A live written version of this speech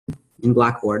in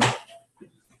Blackboard.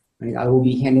 Right, I will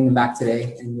be handing them back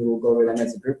today, and we will go over them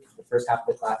as a group for the first half of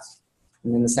the class.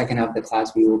 And then the second half of the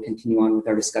class, we will continue on with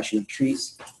our discussion of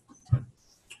trees.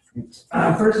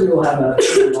 First, we will have a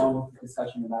long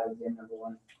discussion about exam number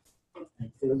 1.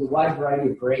 There was a wide variety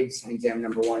of grades in exam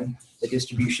number 1. The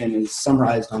distribution is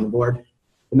summarized on the board.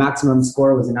 The maximum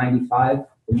score was a 95.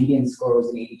 The median score was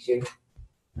an 82.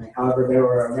 Right, however, there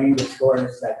were a range of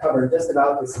scores that covered just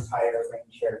about this entire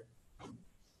range here.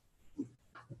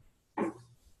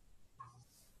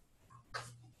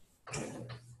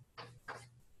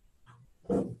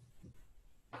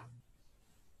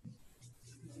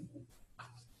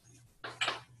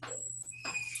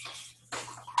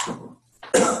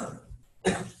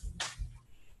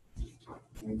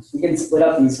 We can split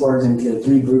up these scores into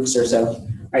 3 groups or so.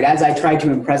 Right, as I tried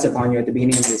to impress upon you at the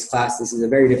beginning of this class, this is a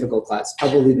very difficult class,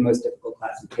 probably the most difficult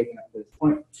class we've taken up to this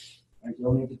point. And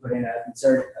you'll need to put in a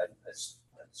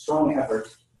strong effort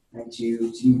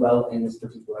to do well in this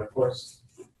particular course.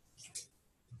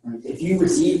 And if you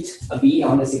received a B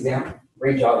on this exam,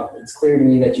 great job. It's clear to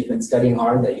me that you've been studying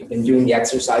hard, that you've been doing the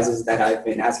exercises that I've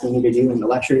been asking you to do in the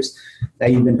lectures,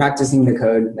 that you've been practicing the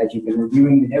code, that you've been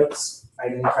reviewing the notes,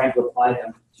 right, and trying to apply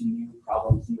them to new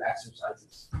problems, new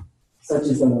exercises, such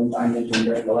as the ones I mentioned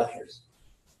during the lectures.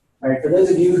 All right, for those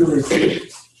of you who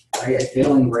received a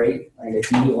failing grade, right, a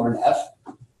D or an F,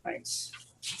 right,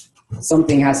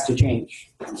 something has to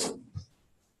change.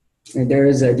 And there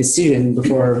is a decision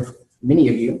before many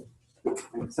of you.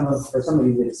 For some of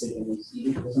you, the decision is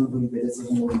easy. For some of you, the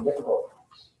decision will be difficult.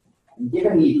 And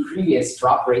given the previous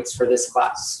drop rates for this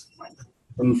class, right,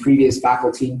 from previous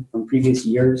faculty, from previous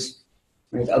years,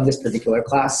 right, of this particular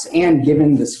class, and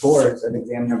given the scores of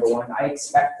exam number 1, I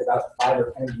expect about 5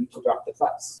 or 10 of you to drop the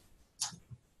class.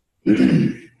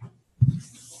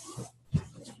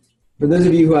 For those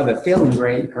of you who have a failing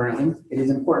grade currently, it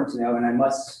is important to know, and I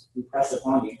must impress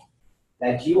upon you,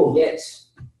 that you will get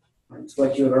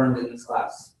what you have earned in this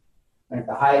class. Right,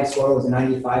 the highest score was a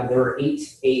 95. There were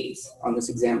 8 A's on this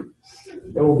exam.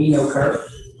 There will be no curve.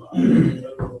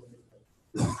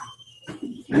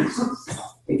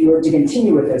 If you were to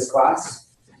continue with this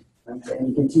class, and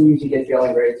you continue to get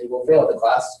failing grades, you will fail the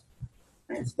class.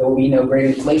 Right? There will be no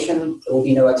grade inflation, there will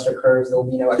be no extra curves, there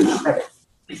will be no extra credit.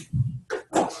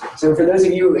 So for those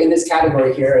of you in this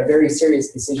category here, a very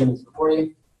serious decision is before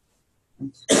you.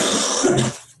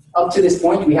 Up to this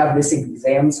point, we have this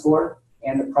exam score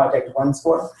and the Project 1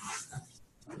 score.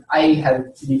 I have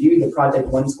reviewed the Project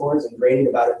 1 scores and graded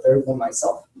about a third of them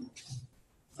myself.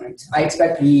 Right. I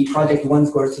expect the Project 1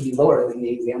 scores to be lower than the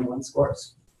Exam 1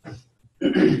 scores.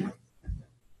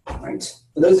 Right.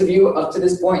 For those of you up to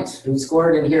this point who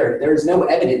scored in here, there is no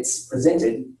evidence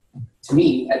presented to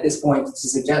me at this point to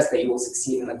suggest that you will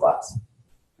succeed in the class.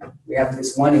 We have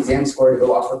this one exam score to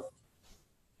go off of.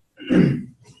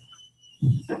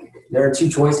 There are 2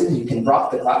 choices. You can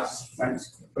drop the class, right,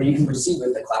 or you can proceed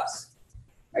with the class.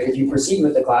 Right. If you proceed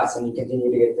with the class and you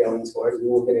continue to get failing scores, you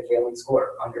will get a failing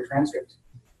score on your transcript.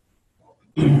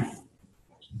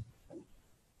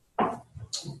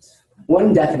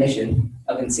 One definition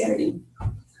of insanity,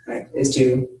 right, is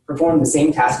to perform the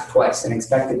same task twice and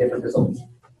expect a different result.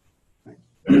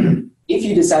 If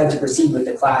you decide to proceed with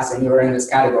the class and you are in this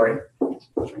category,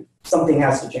 something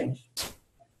has to change.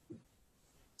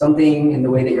 Something in the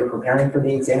way that you're preparing for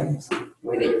the exams, the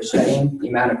way that you're studying, the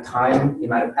amount of time, the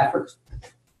amount of effort.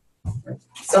 Right?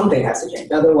 Something has to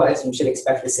change. Otherwise, you should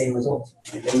expect the same result,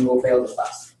 and then you will fail the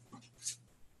class.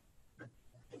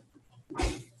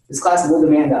 This class will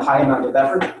demand a high amount of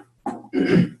effort.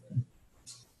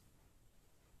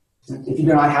 If you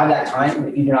do not have that time,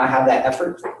 if you do not have that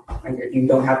effort, and if you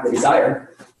don't have the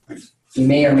desire, you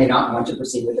may or may not want to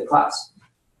proceed with the class.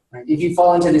 If you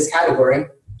fall into this category,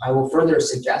 I will further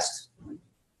suggest,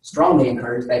 strongly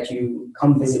encourage that you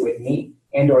come visit with me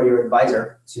and or your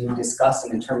advisor to discuss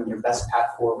and determine your best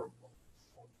path forward.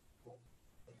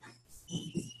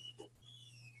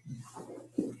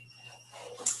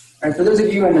 All right, for those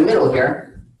of you in the middle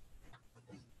here,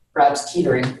 perhaps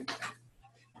teetering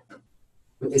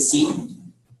with the C,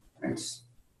 right,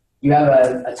 you have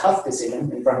a tough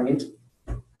decision in front of you.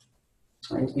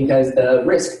 Right? Because the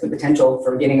risk, the potential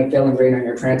for getting a failing grade on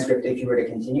your transcript if you were to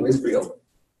continue is real.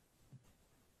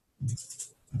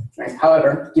 Right?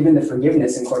 However, given the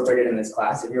forgiveness incorporated in this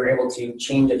class, if you're able to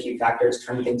change a few factors,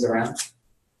 turn things around,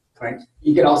 right,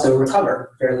 you could also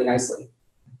recover fairly nicely.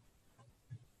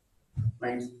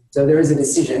 Right? So there is a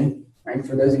decision, right?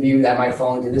 For those of you that might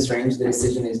fall into this range, the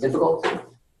decision is difficult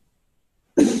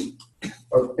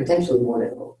or potentially more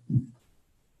difficult.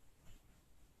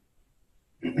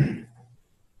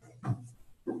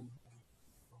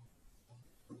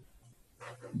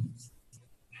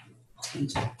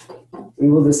 We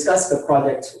will discuss the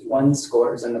Project 1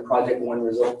 scores and the Project 1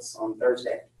 results on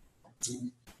Thursday.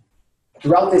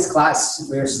 Throughout this class,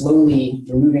 we are slowly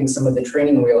removing some of the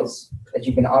training wheels that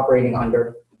you've been operating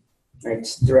under, right,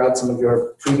 throughout some of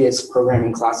your previous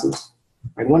programming classes.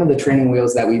 Right, one of the training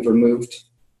wheels that we've removed,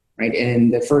 right,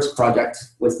 in the first project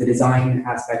was the design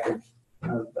aspect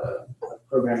of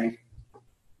programming.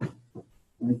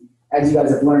 As you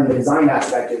guys have learned, the design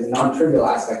aspect is a non-trivial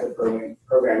aspect of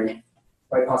programming,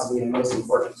 quite possibly the most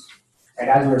important. And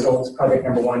as a result, project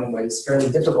number 1 was fairly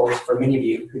difficult for many of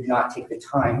you who did not take the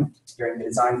time during the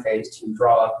design phase to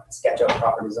draw up, sketch out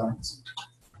proper designs.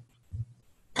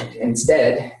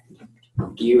 Instead,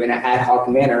 you, in an ad hoc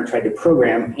manner, tried to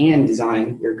program and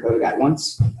design your code at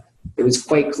once. It was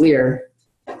quite clear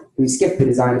we skipped the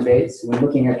design phase when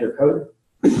looking at your code,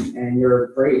 and your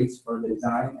grades for the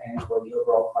design and for the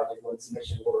overall project load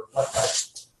submission will reflect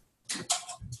that.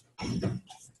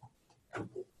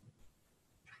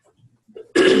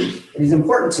 It is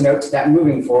important to note that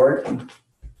moving forward,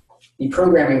 the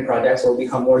programming projects will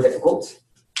become more difficult.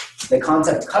 The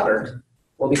concepts covered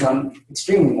will become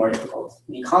extremely more difficult.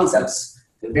 The concepts,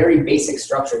 the very basic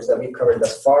structures that we've covered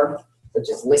thus far, such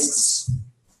as lists,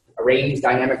 arrays,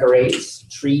 dynamic arrays,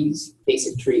 trees,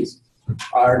 basic trees,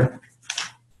 are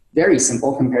very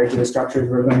simple compared to the structures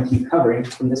we're going to be covering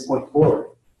from this point forward.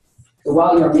 So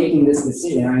while you're making this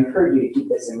decision, I encourage you to keep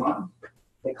this in mind.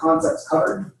 The concepts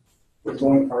covered are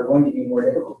going to be more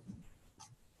difficult.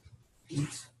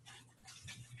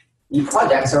 The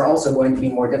projects are also going to be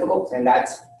more difficult, and that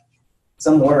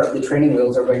some more of the training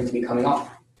wheels are going to be coming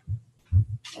off.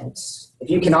 And if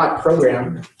you cannot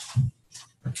program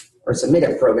or submit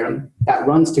a program that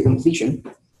runs to completion,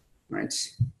 right,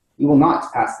 you will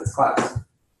not pass this class.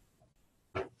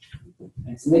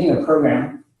 And submitting a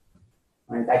program,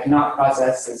 right, that cannot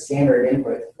process the standard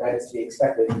input that is to be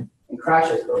expected and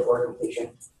crashes before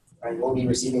completion, right, will be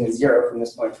receiving a 0 from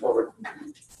this point forward.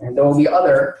 And there will be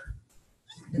other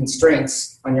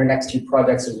constraints on your next 2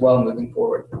 projects as well moving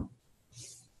forward.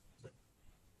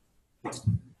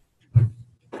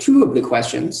 2 of the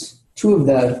questions, 2 of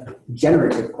the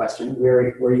generative questions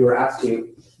where you were asked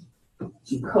to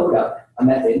code up a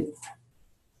method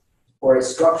or a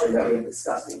structure that we have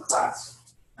discussed in class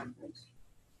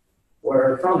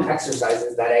were from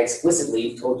exercises that I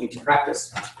explicitly told you to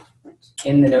practice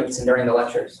in the notes and during the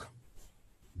lectures.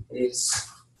 It is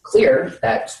clear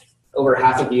that over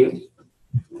half of you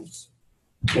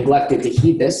neglected to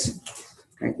heed this,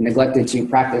 right, neglected to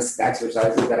practice the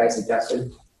exercises that I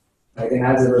suggested, right, and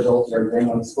as a result, your Exam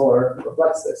 1 score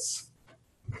reflects this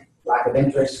lack of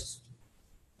interest.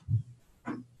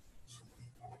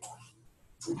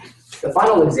 The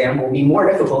final exam will be more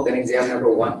difficult than exam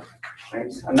number 1.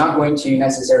 Right? I'm not going to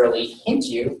necessarily hint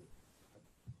you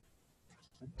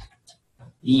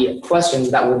the questions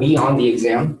that will be on the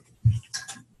exam,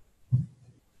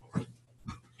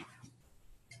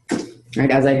 right,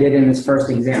 as I did in this first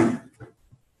exam.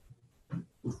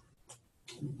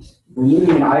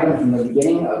 Removing an item from the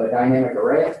beginning of a dynamic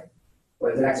array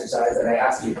was an exercise that I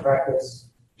asked you to practice.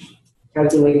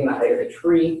 Calculating the height of a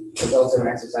tree was also an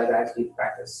exercise I asked you to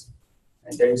practice.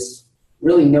 And there's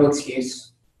really no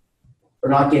excuse for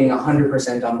not getting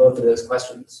 100% on both of those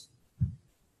questions.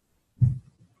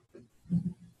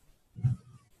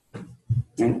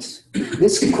 And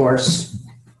this course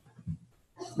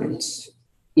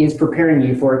is preparing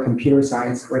you for a computer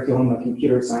science curriculum, a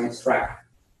computer science track.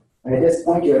 And at this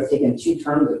point, you have taken 2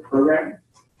 terms of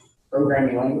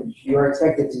programming language. You are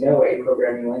expected to know a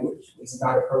programming language. This is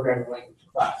not a programming language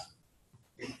class.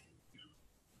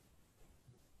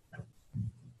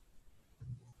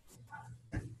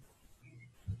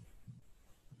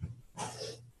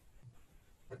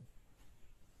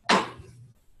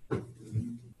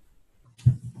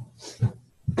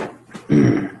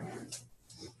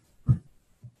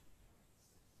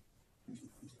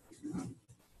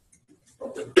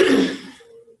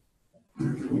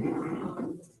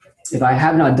 If I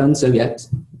have not done so yet,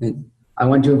 I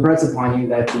want to impress upon you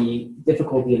that the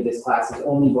difficulty of this class is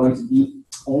only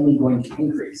going to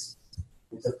increase.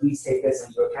 And so please take this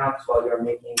into account while you are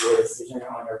making your decision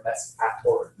on your best path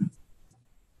forward.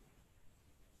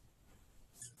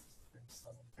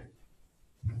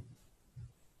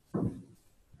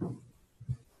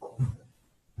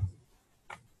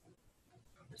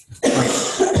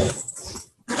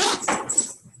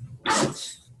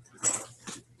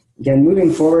 Again,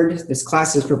 moving forward, this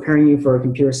class is preparing you for a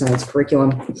computer science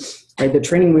curriculum. Right, the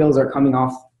training wheels are coming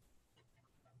off.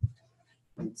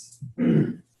 Many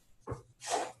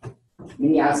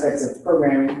aspects of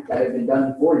programming that have been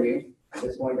done for you at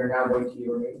this point are now going to be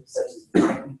removed, such as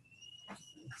design,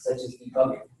 such as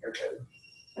debugging your code.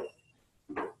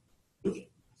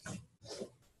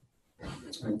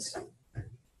 Right.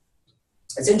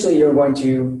 Essentially, you're going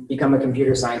to become a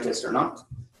computer scientist or not.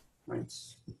 Right.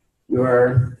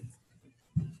 You're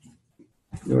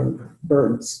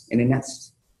birds in a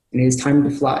nest, and it is time to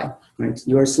fly. Right.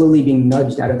 You are slowly being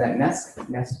nudged out of that nest.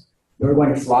 You're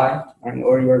going to fly,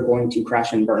 or you're going to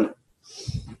crash and burn.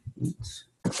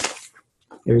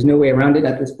 There's no way around it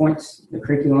at this point. The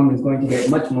curriculum is going to get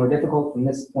much more difficult from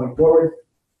this point forward.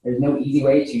 There's no easy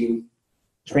way to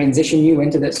transition you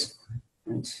into this.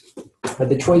 Right. But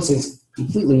the choice is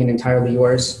completely and entirely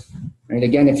yours. Right.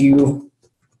 Again, if you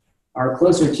are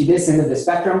closer to this end of the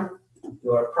spectrum,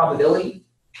 your probability,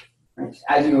 right,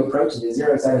 as you approach the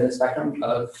zero side of the spectrum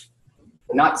of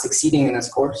not succeeding in this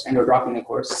course and or dropping the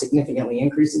course significantly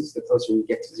increases the closer you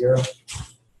get to zero.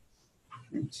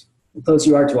 Right. The closer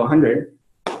you are to 100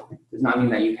 does not mean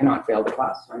that you cannot fail the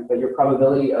class, right? But your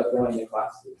probability of failing the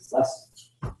class is less.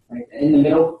 Right? In the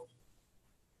middle,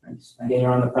 right, again,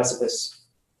 you're on the precipice.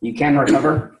 You can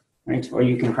recover, right, or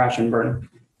you can crash and burn.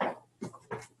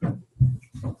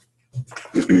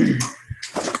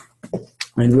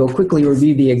 And we'll quickly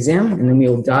review the exam, and then we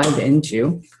will dive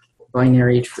into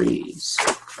binary trees.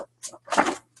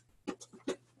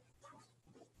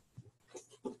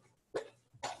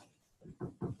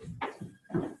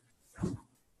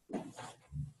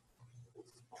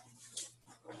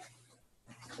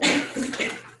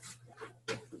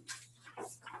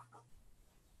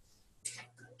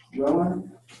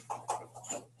 Rowan.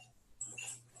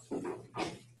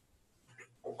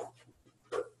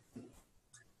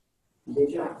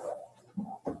 Did you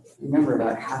remember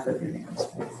about half of your names?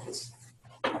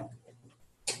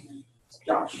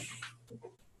 Josh.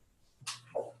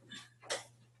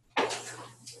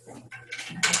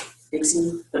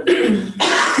 Dixie.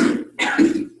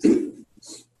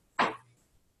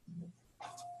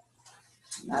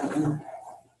 Madeline.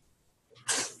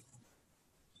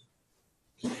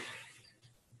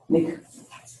 Nick.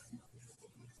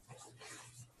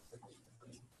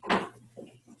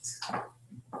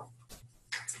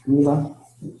 Mila.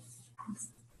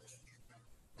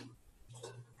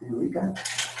 Eureka.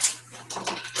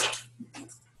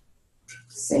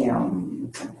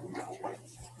 Sam.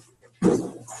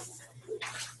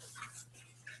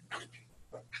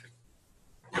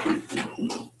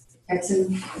 Exon.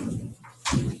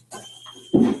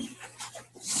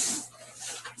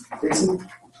 Grayson.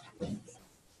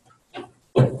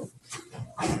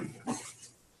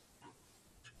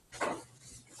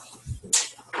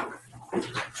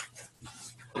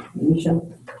 Misha.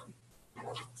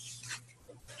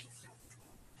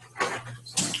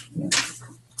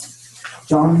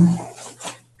 John.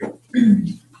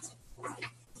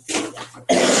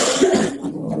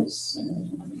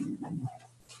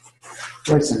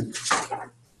 Royson.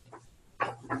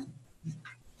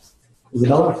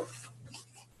 Isabella.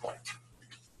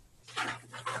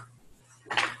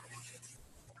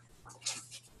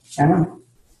 Anna.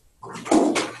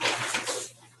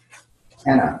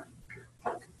 Anna.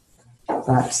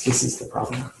 Perhaps this is the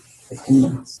problem.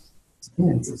 Opinions.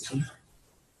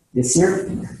 This here.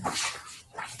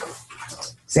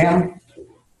 Sam.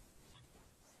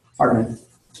 Hartman.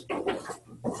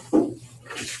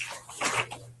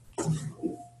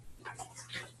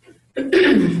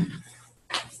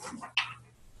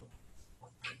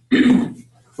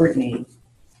 Brittany.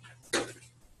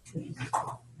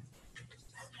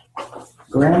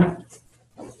 Graham.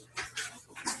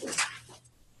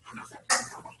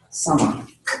 Summer.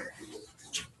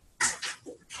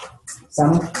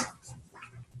 Summer.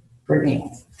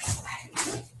 Brittany.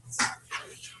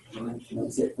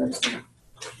 Let's see it first.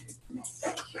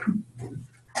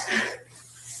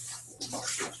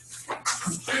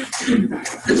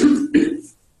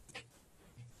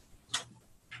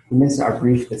 We missed our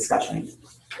brief discussion.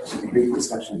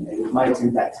 It might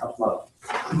do that tough love.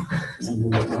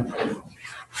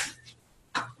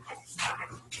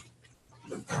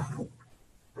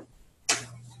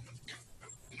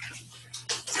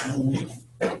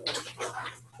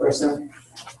 Person.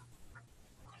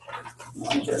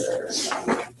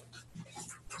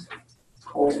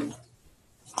 Cold.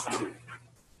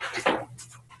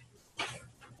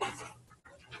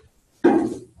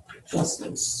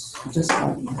 Justice. Just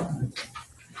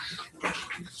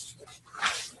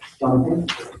Jonathan.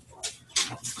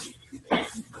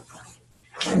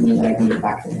 I mean, I can get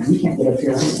back to him. You can't get up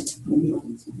here.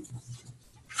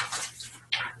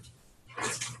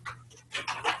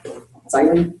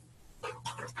 Simon.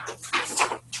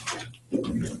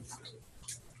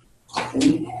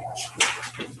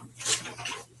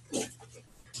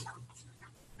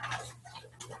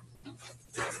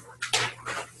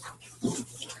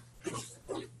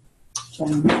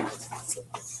 question?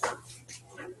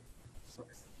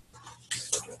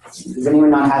 Does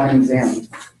anyone not have an exam?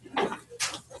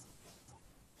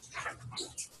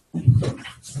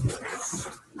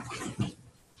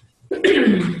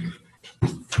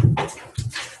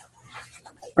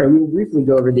 All right, we'll briefly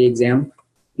go over the exam.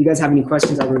 If you guys have any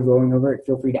questions as we're going over it,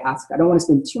 feel free to ask. I don't want to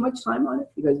spend too much time on it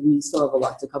because we still have a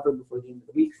lot to cover before the end of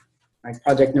the week. All right,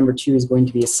 project number 2 is going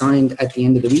to be assigned at the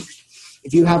end of the week.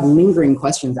 If you have lingering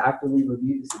questions after we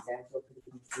review this exam, feel free to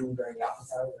continue during the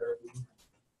office hours,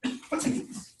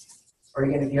 or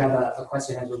again, if you have a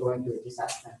question as we're going through it, just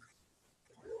ask them.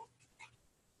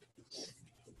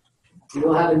 We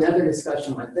will have another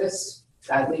discussion like this,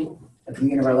 sadly, at the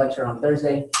beginning of our lecture on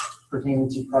Thursday, pertaining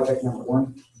to project number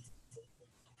 1.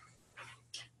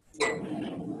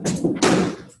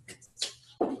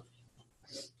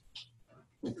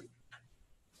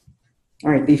 All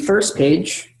right, the first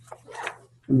page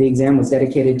of the exam was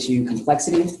dedicated to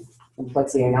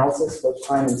complexity analysis, both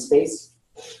time and space.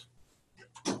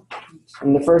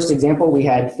 In the first example, we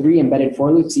had 3 embedded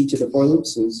for loops. Each of the for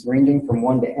loops was ranging from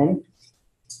 1 to n.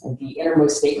 And the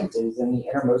innermost statement is in the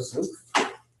innermost loop.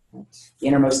 The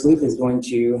innermost loop is going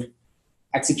to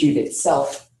execute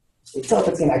itself. It's going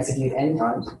to execute n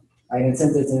times, right? And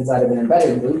since it's inside of an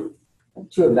embedded loop,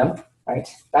 2 of them, right?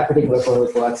 That particular for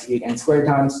loop will execute n squared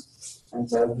times. And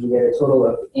so you get a total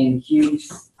of n cubed.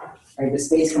 Right? The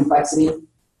space complexity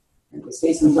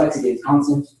is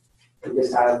constant. We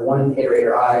just have 1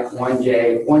 iterator I,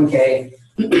 1j, 1k,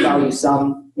 value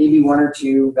sum, maybe 1 or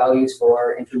 2 values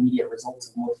for intermediate results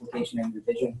of multiplication and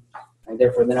division. And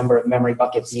therefore, the number of memory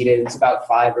buckets needed is about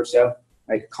 5 or so,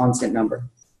 right? Constant number.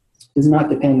 Does not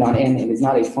depend on n. It is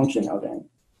not a function of n.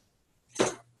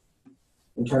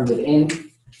 In terms of n,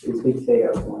 it's big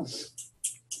theta of 1.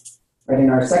 Right, in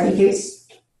our second case,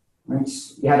 right,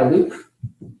 we had a loop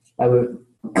that where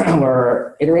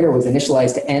our iterator was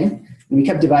initialized to n, and we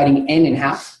kept dividing n in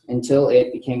half until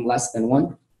it became less than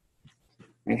 1.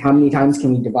 And how many times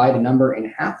can we divide a number in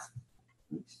half?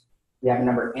 We have a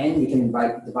number n, we can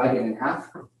divide it in half,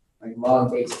 like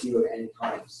log base 2 of n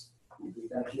times. We've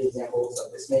done 2 examples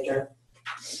of this nature.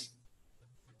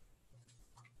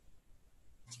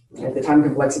 And the time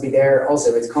complexity there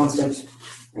also is constant,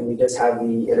 and we just have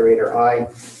the iterator I,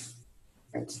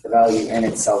 and the value n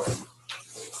itself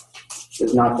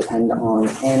does not depend on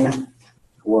n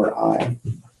or I.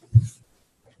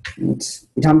 And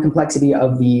the time complexity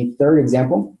of the third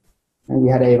example, and we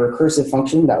had a recursive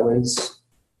function that was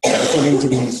according to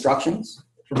the instructions,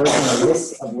 traversing a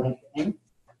list of length n.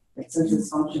 And since this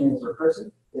function is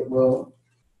recursive, it will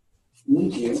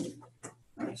need to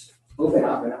open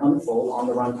up and unfold on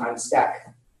the runtime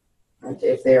stack. Right?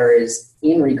 If there is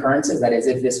n recurrences, that is,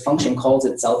 if this function calls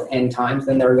itself n times,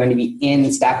 then there are going to be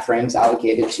n stack frames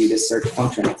allocated to this search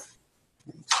function.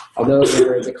 Although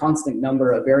there is a constant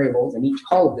number of variables in each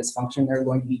call of this function, there are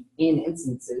going to be n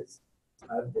instances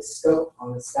of the scope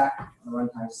on the stack, on the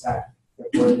runtime stack.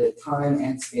 Therefore, the time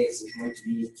and space is going to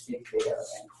be big theta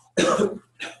of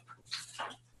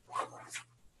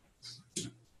n.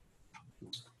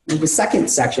 And the second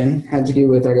section had to do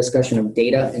with our discussion of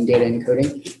data and data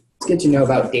encoding. It's good to know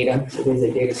about data. It is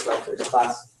a data structures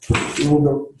class. We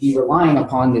will be relying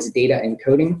upon this data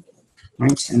encoding,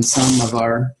 right, and some of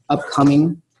our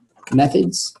upcoming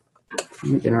methods,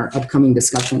 right, in our upcoming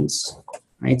discussions,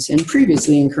 right? And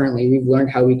previously and currently, we've learned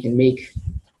how we can make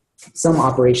some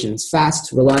operations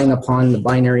fast, relying upon the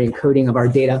binary encoding of our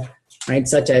data, right,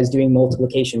 such as doing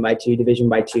multiplication by 2, division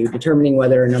by 2, determining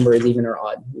whether a number is even or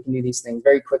odd. We can do these things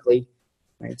very quickly,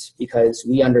 right, because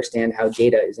we understand how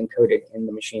data is encoded in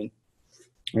the machine.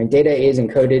 Right, data is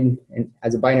encoded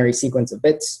as a binary sequence of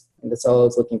bits, and that's all I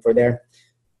was looking for there.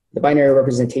 The binary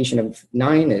representation of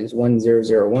 9 is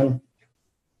 1001.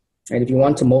 Right, if you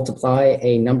want to multiply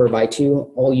a number by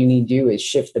 2, all you need to do is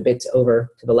shift the bits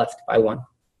over to the left by 1.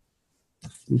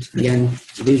 And again,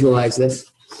 visualize this.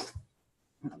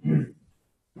 And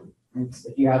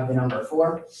if you have the number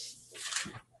 4,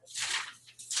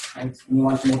 and you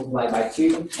want to multiply by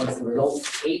 2, what's the result?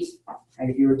 8. And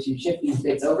if you were to shift these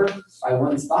bits over by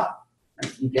 1 spot,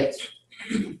 right, you get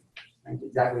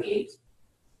exactly 8.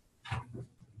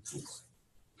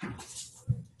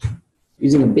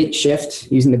 Using a bit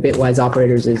shift, using the bitwise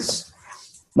operators is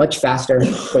much faster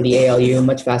for the ALU,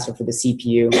 much faster for the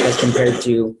CPU as compared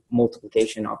to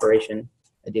multiplication operation,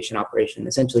 addition operation,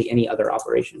 essentially any other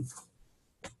operation.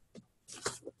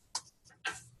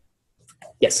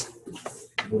 Yes?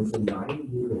 Was the 9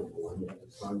 1 at the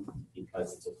front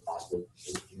because it's a positive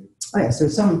integer? Oh yeah,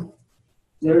 so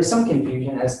there is some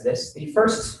confusion as to this. The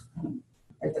first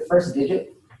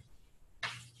digit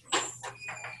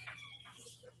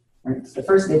Right. The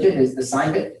first digit is the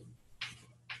sign bit.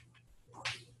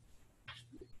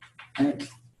 Right.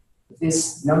 If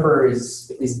this number is,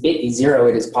 if this bit is 0,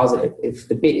 it is positive. If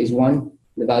the bit is 1,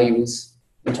 the value is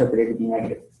interpreted to be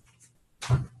negative.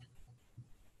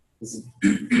 This is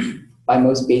by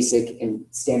most basic and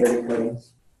standard encoding.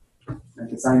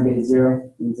 If the sign bit is 0,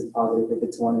 it means it's positive. If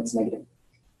it's 1, it's negative.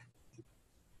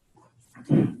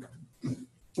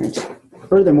 Right.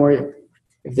 Furthermore,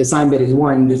 if the sign bit is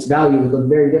 1, this value would look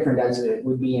very different as it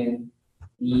would be in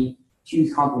the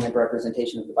 2's complement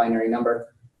representation of the binary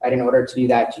number. Right, in order to do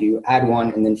that, you add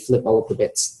 1 and then flip all of the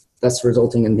bits, thus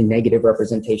resulting in the negative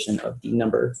representation of the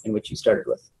number in which you started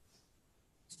with.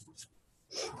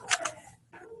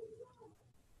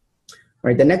 All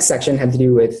right, the next section had to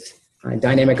do with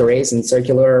dynamic arrays and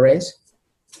circular arrays.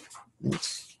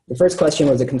 The first question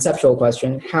was a conceptual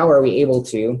question. How are we able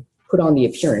to put on the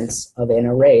appearance of an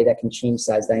array that can change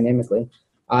size dynamically?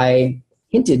 I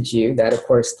hinted to you that, of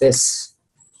course,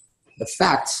 the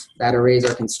fact that arrays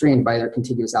are constrained by their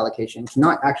contiguous allocation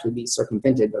cannot actually be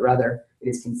circumvented, but rather it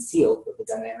is concealed with the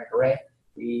dynamic array.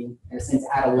 We, in a sense,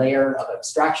 add a layer of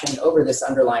abstraction over this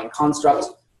underlying construct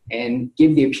and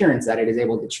give the appearance that it is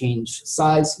able to change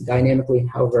size dynamically,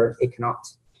 however, it cannot.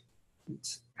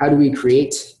 How do we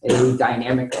create a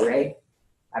dynamic array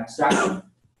abstraction?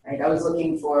 Right, I was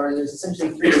looking for, there's essentially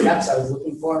 3 steps I was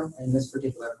looking for in this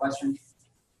particular question.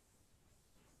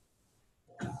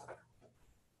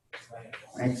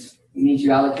 Right, you need to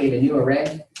allocate a new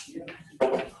array.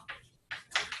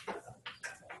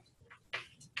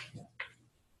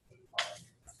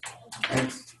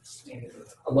 Right.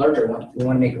 A larger one. We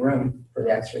want to make room for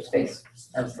the extra space,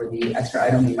 or for the extra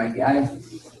item you might be adding.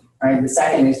 All right, the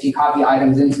second is to copy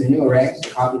items into the new array,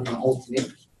 so copy from old to new.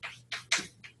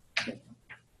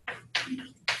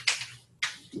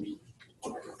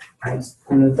 Right.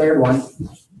 And the third one, you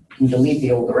can delete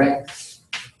the old array.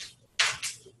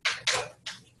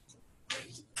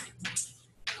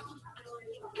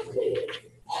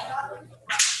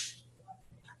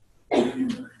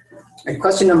 And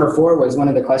question number 4 was one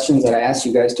of the questions that I asked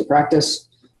you guys to practice.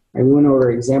 And we went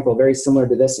over an example very similar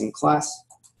to this in class.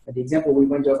 But the example we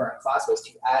went over in class was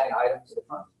to add an item to the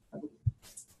front.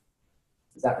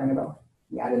 Does that ring a bell?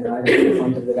 We added an item to the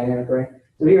front of the dynamic array.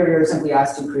 So here we are simply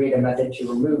asked to create a method to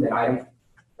remove an item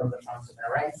from the front of an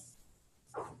array.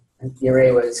 And the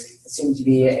array was assumed to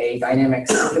be a dynamic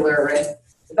circular array.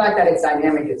 The fact that it's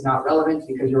dynamic is not relevant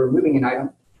because you're removing an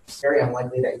item. It's very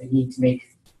unlikely that you need to make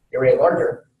the array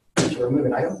larger to remove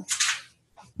an item.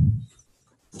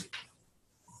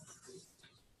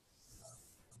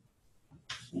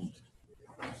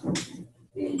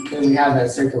 Then we have a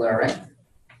circular array.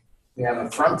 We have a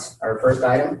front, our first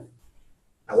item,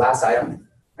 a last item,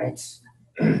 right?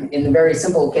 In the very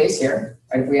simple case here,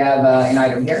 right, if we have an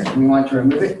item here and we want to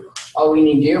remove it, all we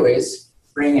need to do is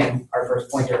bring in our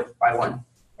first pointer by 1,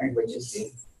 right, which is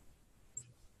the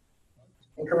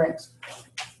increment.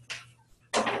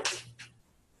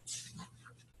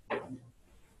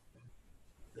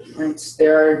 Right.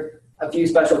 There are a few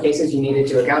special cases you needed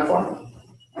to account for.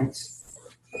 Right.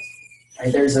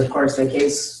 Right. There's, of course, the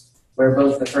case where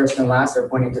both the first and last are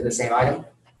pointing to the same item.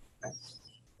 Right.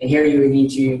 And here you would need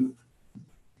to,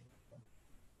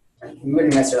 you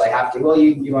wouldn't necessarily have to, well,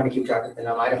 you want to keep track of the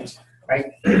num items,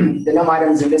 right? The num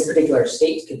items in this particular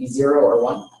state could be 0 or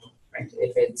 1, right?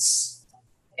 If it's,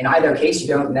 in either case, you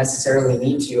don't necessarily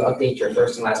need to update your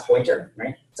first and last pointer,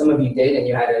 right? Some of you did, and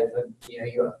you had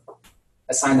you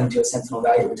assign them to a sentinel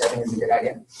value, which I think is a good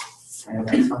idea. I know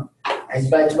that's fun.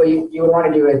 But what you would want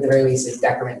to do at the very least is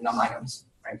decrement num items,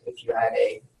 right? If you had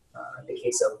the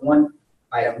case of 1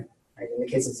 item, right? In the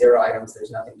case of 0 items,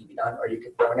 there's nothing to be done, or you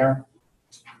could throw an error.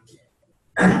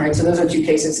 Right, so those are 2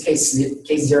 cases, case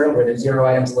 0 where there's 0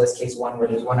 items in the list, case 1 where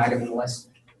there's 1 item in the list.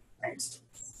 Right.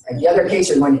 And the other case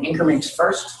is when you increment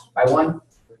first by 1,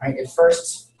 right? If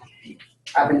first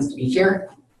happens to be here,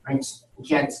 right? You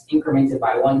can't increment it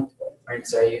by 1, right?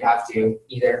 So you'd have to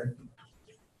either,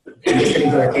 in this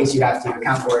particular case, you have to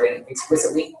account for it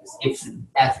explicitly. If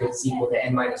f is equal to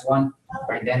n minus 1,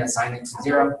 right, then assign it to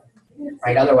 0,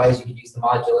 right? Otherwise, you could use the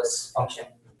modulus function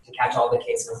to catch all the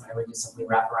cases, and it would just simply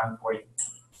wrap around for you.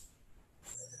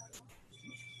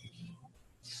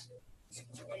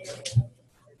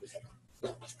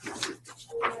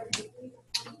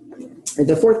 And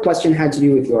the fourth question had to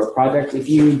do with your project. If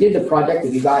you did the project,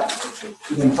 if you got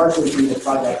even partially through the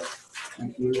project,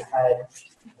 if you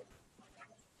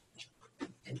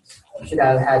should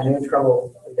have had no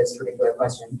trouble with this particular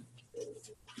question.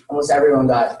 Almost everyone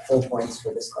got full points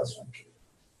for this question.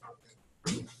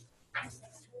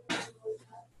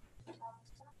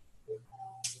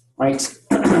 Right.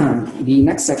 the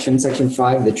next section, section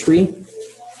 5, the tree.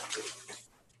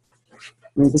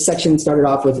 This section started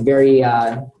off with a very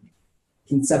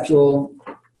conceptual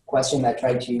question that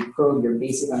tried to probe your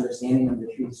basic understanding of the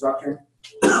tree structure.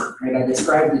 Right, I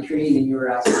described the tree, then you were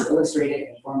asked to illustrate it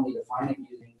and formally define it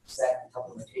using set and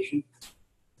tuple notation.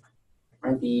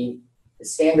 Right, the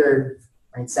standard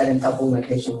set and tuple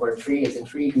notation for a tree is a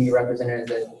tree can be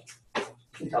represented as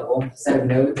a tuple, a set of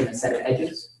nodes and a set of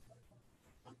edges.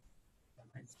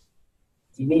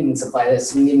 You needn't supply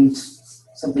this. You needn't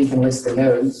simply can list the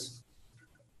nodes,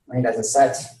 right, as a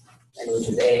set, and which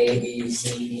is A, B,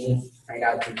 C, D, right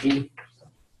out to G.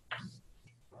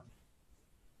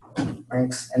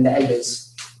 Right, and the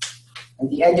edges. And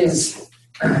the edges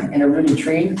in a rooted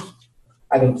tree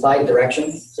have implied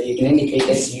direction, so you can indicate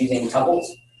this using tuples.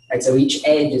 Right, so each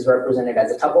edge is represented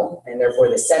as a tuple, and therefore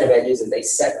the set of edges is a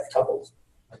set of tuples.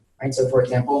 Right, so for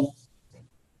example,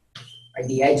 right,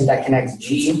 the edge that connects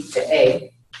G to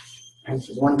A, right, which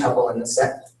is one tuple in the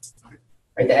set.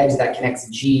 Right, the edge that connects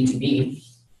G to B,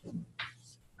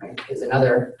 right, is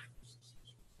another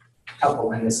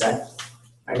tuple in the set.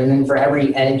 Right, and then for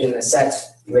every edge in the set,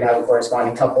 you would have a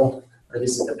corresponding tuple, or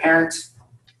this is the parent,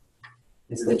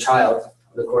 this is the child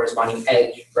of the corresponding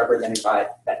edge represented by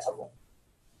that tuple.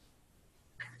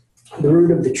 The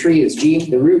root of the tree is G.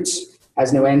 The root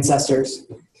has no ancestors.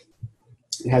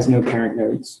 It has no parent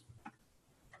nodes.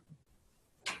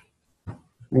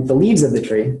 Right, the leaves of the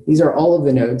tree, these are all of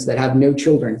the nodes that have no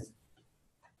children.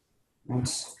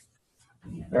 Right.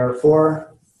 There are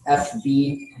 4, F,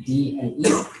 B, D, and E.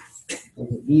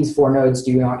 These 4 nodes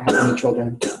do not have any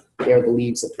children. They are the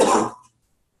leaves of the tree.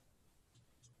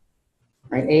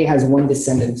 Right, A has one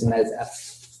descendant, and that is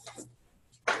F.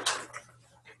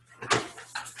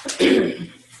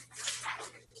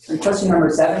 And question number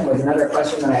 7 was another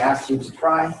question that I asked you to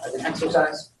try as an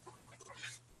exercise.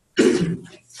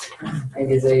 It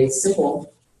is a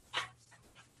simple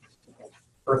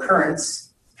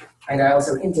recurrence, and I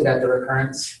also hinted at the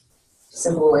recurrence.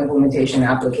 Simple implementation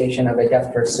application of a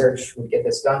depth first search would get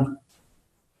this done.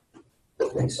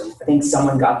 I think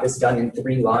someone got this done in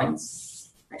 3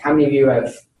 lines. How many of you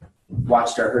have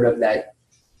watched or heard of that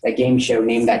game show,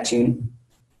 Name That Tune?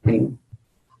 And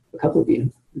a couple of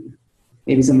you.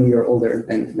 Maybe some of you are older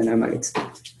than I might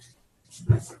expect.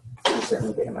 I'm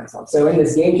certainly dating myself. So in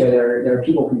this game show, there are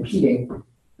people competing,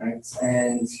 right?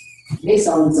 And based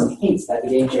on some hints that the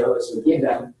game show host would give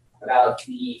them about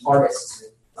the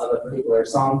artist of a particular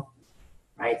song,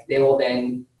 right? They will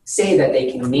then say that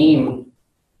they can name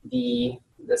the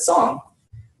song,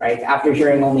 right? After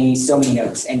hearing only so many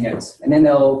notes, end notes. And then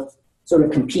they'll sort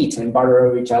of compete and barter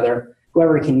over each other.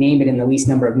 Whoever can name it in the least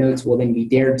number of notes will then be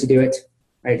dared to do it,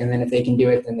 right? And then if they can do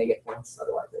it, then they get points.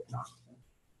 Otherwise, they cannot.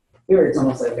 Here, it's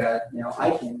almost like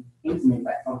I can implement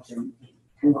that function in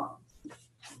 2 lines.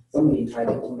 Somebody tried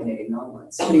to implement it in 9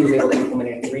 lines. Somebody was able to implement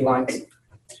it in 3 lines.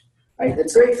 Right?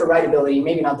 It's great for writability,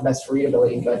 maybe not the best for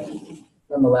readability, but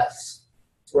nonetheless,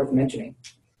 it's worth mentioning.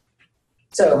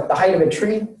 So, the height of a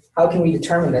tree, how can we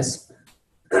determine this?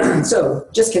 So,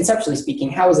 just conceptually speaking,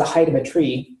 how is the height of a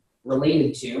tree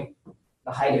related to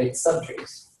the height of its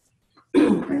subtrees?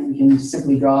 We can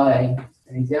simply draw an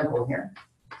example here.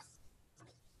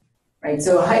 Right,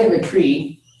 so the height of a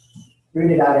tree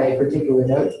rooted out a particular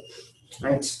node,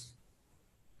 right,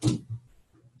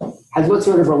 has what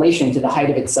sort of relation to the height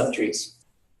of its subtrees?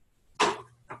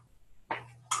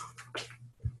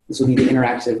 This will be the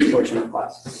interactive portion of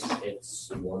class. It's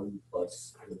 1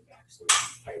 plus the absolute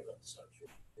height of the subtree.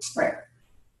 Right.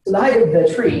 So the height of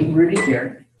the tree rooted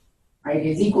here, right,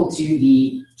 is equal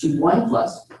to 1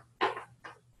 plus,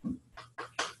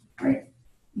 right,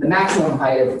 the maximum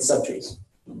height of its subtrees.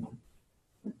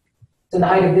 So the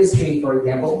height of this tree, for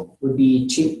example, would be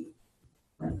 2.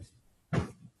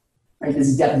 Right, this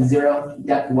is depth 0,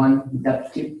 depth 1,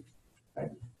 depth 2. Right.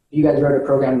 If you guys wrote a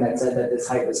program that said that this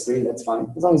height was 3, that's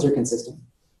fine, as long as you're consistent.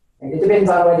 And it depends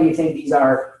on whether you think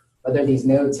whether these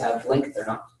nodes have length or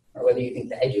not, or whether you think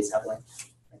the edges have length.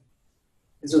 Right.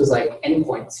 This was like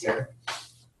endpoints here.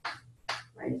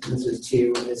 Right. This was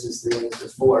 2, and this was 3, and this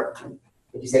was 4.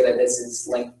 Would you say that this is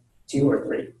length 2 or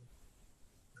 3?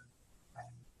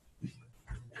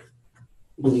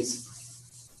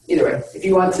 Either way, if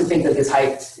you want to think that this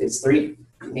height is 3,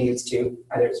 you think it's 2,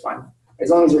 either is fine.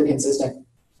 As long as you're consistent,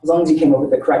 as long as you came up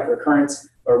with the correct recurrence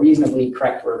or reasonably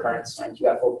correct recurrence, right? You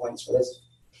got full points for this.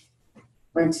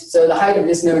 Right. So the height of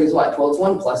this node is what? Well, it's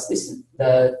 1 plus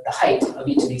the height of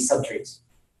each of these subtrees.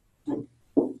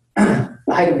 The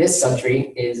height of this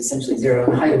subtree is essentially 0,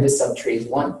 and the height of this subtree is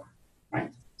 1.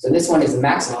 Right. So this one is the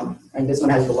maximum, and this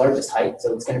one has the largest height,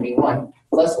 so it's going to be 1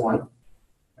 plus 1.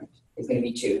 Is going to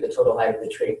be 2, the total height of the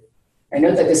tree. I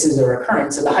note that this is a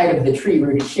recurrence, so the height of the tree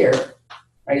rooted here,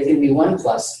 right, is going to be 1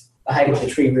 plus the height of the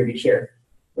tree rooted here,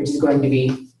 which is going to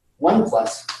be 1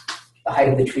 plus the height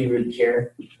of the tree rooted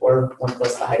here, or 1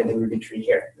 plus the height of the rooted tree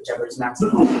here, whichever is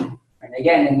maximum. And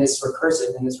again, in this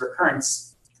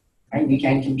recurrence, right, we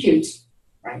can compute,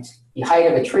 right, the height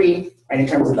of a tree, right, in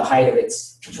terms of the height of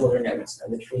its children nodes,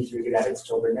 of the trees rooted at its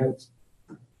children nodes.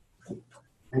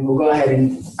 And we'll go ahead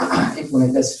and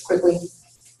implement this quickly.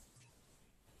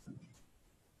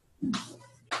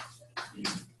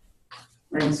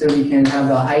 Right, so we can have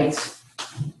the height,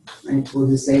 right, we'll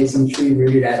just say some tree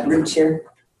rooted at roots here.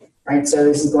 Right, so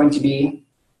this is going to be,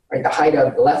 right, the height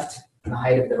of the left and the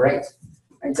height of the right.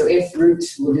 Right, so if root,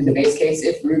 we'll do the base case,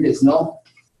 if root is null,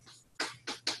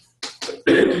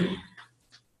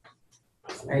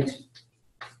 right,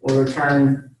 we'll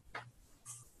return,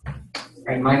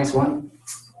 right, -1,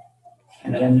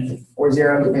 and then or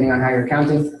 0, depending on how you're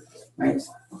counting, right.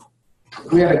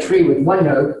 If we have a tree with 1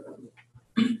 node,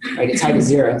 right, its height is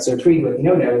 0, so a tree with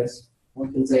no nodes,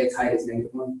 one can say its height is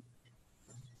 -1.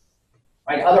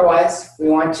 Right, otherwise, we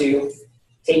want to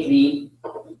take the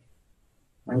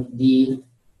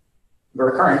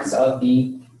recurrence of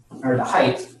the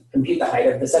height, compute the height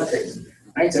of the subtree.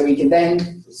 Right, so we can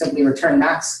then simply return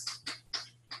max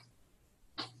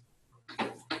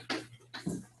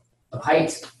of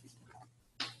height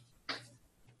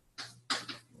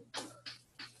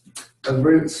of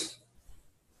root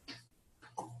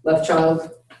left child.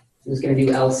 So it's going to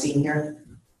do LC here.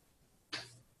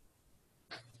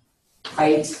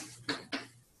 Height,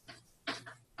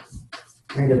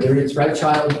 right, of the root's right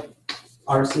child,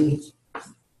 RC.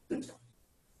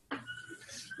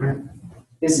 Right.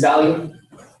 This value,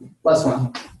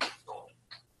 +1.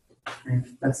 Right.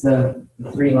 That's the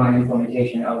 3-line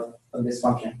implementation of this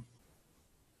function.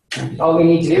 Right. All we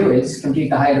need to do is compute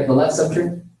the height of the left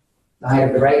subtree, the height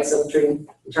of the right subtree,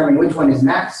 determine which one is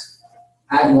max,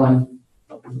 add 1,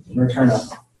 and return up.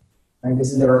 Right.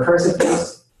 This is the recursive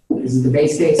case. This is the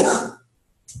base case.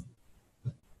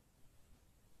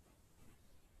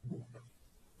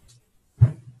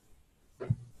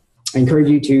 I encourage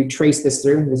you to trace this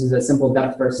through. This is a simple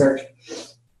depth first search,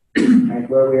 right,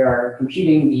 where we are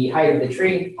computing the height of the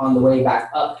tree on the way back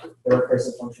up the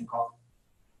recursive function call.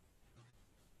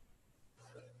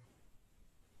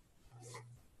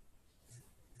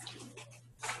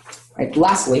 Right,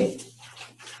 lastly,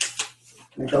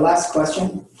 right, the last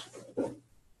question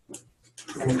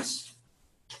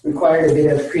required a bit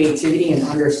of creativity and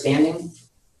understanding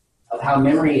of how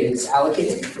memory is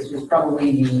allocated. This was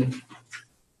probably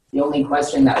the only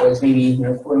question that was maybe,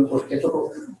 quote unquote,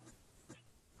 difficult.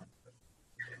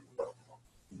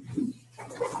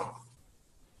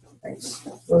 Right.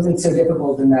 It wasn't so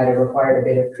difficult in that it required a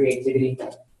bit of creativity.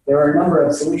 There are a number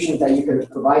of solutions that you could have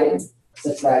provided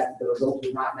such that the result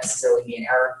would not necessarily be an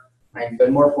error, right?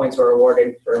 But more points were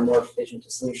awarded for a more efficient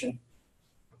solution.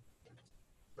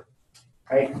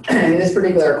 Right. In this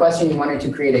particular question, you wanted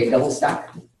to create a double stack.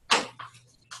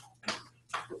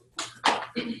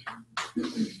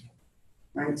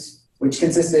 Right, which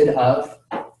consisted of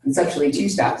conceptually 2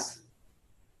 stacks.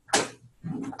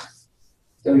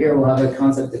 So here we'll have a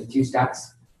concept of 2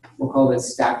 stacks. We'll call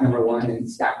this stack number 1 and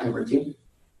stack number 2.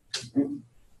 Right.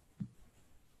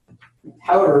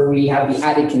 However, we have the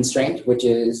added constraint, which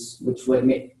is what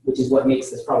makes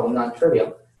this problem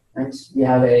non-trivial. Right? We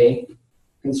have a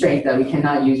constraint that we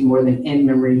cannot use more than n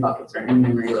memory buckets or n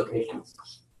memory locations.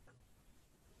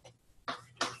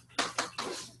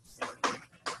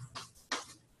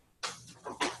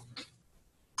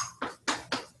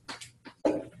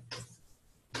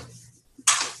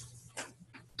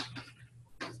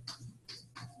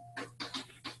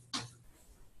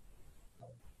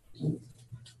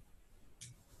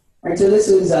 Right, so this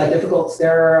is difficult.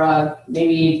 There are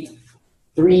maybe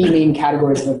 3 main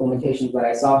categories of implementations that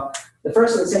I saw. The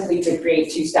first was simply to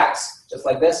create 2 stacks, just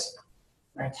like this.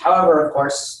 Right? However, of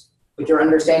course, with your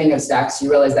understanding of stacks, you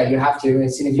realize that you have to,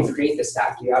 as soon as you create the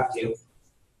stack, you have to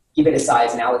give it a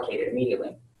size and allocate it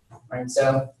immediately. Right?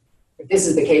 So if this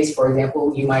is the case, for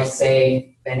example, you might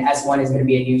say then S1 is going to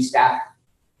be a new stack.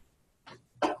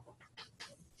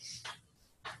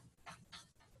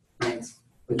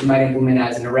 Which you might implement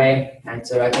as an array. And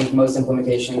so I think most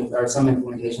implementations, or some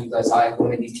implementations I saw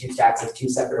implement these 2 stacks as 2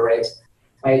 separate arrays.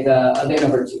 Right, a bit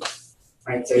number 2.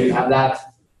 Right, so you have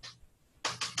that.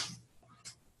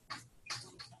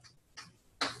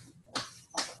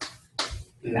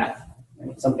 And that.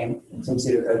 Right? Some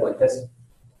pseudocode like this.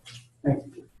 Right.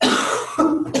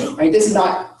 Right, this is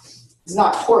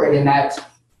not horrid in that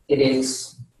it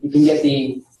is, you can get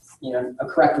the, a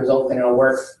correct result and it'll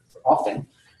work often.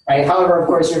 right? However, of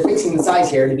course, you're fixing the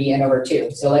size here to be n over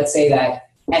 2. So let's say that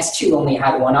S2 only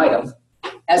had one item.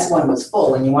 S1 was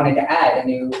full, and you wanted to add a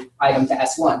new item to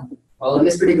S1. Well, in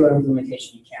this particular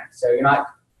implementation, you can't. So you're not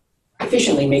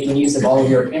efficiently making use of all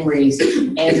of your memories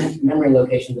and memory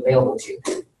locations available to you.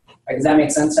 Right, does that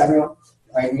make sense to everyone?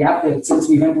 Right, you have to, since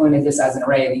we've implemented this as an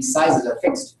array, these sizes are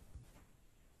fixed.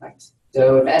 Right.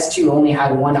 So if S2 only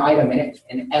had one item in it,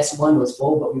 and S1 was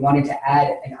full, but we wanted to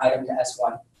add an item to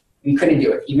S1, we couldn't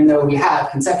do it, even though we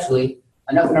have conceptually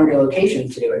enough memory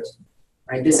locations to do it.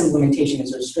 Right, this implementation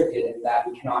is restricted in that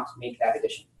we cannot make that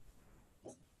addition.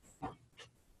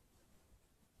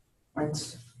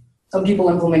 Right. Some people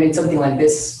implemented something like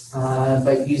this,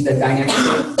 but used a dynamic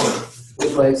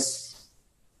array,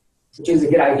 which is a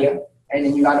good idea, and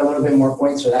then you got a little bit more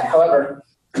points for that. However,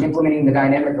 in implementing the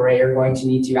dynamic array, you're going to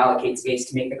need to allocate space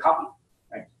to make the copy,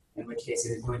 right? In which case, it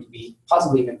is going to be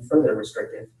possibly even further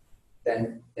restrictive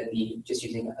than just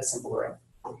using a simple array.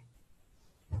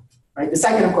 Right. The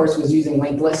second, of course, was using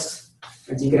linked list.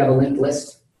 So you could have a linked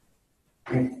list,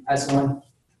 right? S1,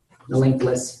 the linked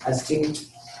list S2.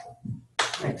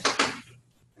 Right.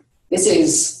 This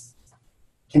is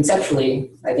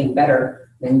conceptually, I think, better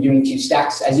than doing two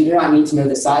stacks, as you do not need to know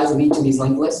the size of each of these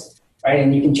linked lists, right?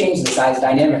 And you can change the size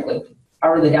dynamically.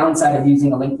 However, the downside of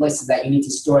using a linked list is that you need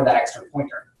to store that extra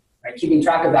pointer, right? Keeping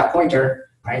track of that pointer,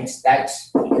 right? That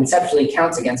conceptually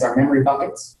counts against our memory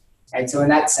buckets, right? So in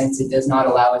that sense, it does not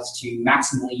allow us to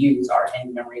maximally use our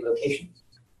end memory locations.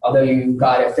 Although you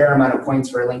got a fair amount of points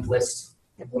for a linked list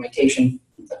implementation,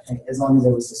 as long as it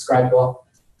was described well.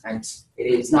 And it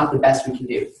is not the best we can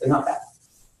do. They're not bad.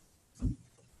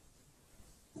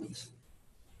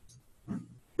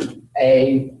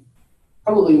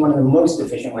 Probably one of the most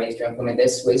efficient ways to implement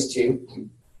this was to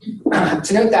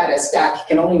note that a stack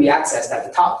can only be accessed at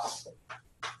the top.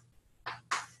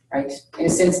 Right? In a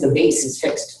sense, the base is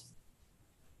fixed.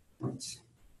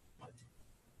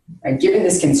 And given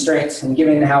this constraint, and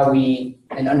given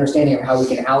an understanding of how we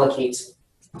can allocate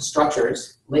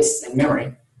structures, lists, and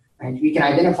memory, right, we can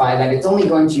identify that it's only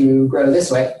going to grow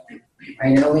this way,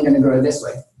 right, and only going to grow this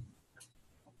way.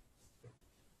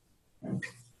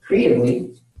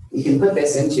 Creatively, we can put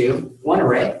this into one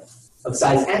array of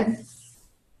size n,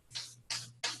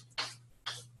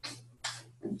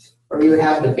 where we would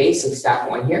have the base of stack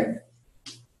 1 here,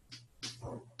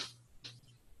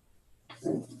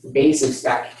 the base of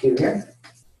stack 2 here,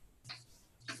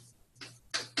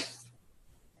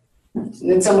 and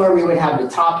then somewhere we would have the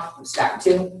top of stack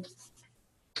 2,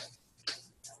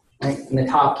 right, and the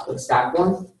top of stack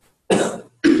 1.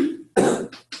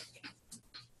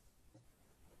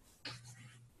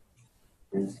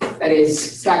 That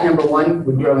is, stack number 1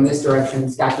 would grow in this direction,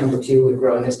 stack number 2 would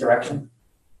grow in this direction.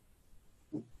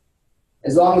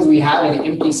 As long as we have an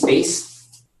empty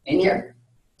space in here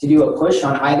to do a push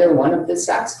on either one of the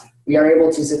stacks, we are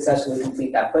able to successfully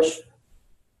complete that push.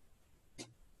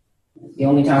 The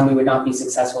only time we would not be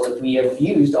successful if we have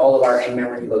used all of our end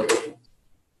memory locations.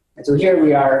 And so here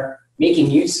we are making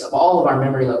use of all of our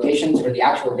memory locations for the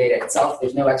actual data itself.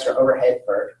 There's no extra overhead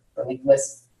for linked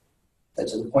lists,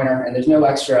 such as the pointer, and there's no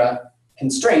extra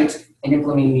constraint in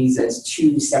implementing these as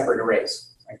two separate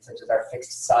arrays, right, such as our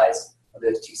fixed size of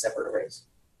those two separate arrays.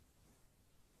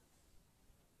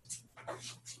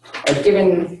 Right,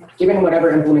 given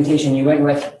whatever implementation you went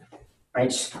with,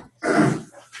 right,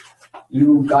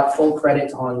 you got full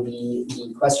credit on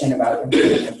the question about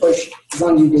implementing a push, as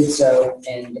long as you did so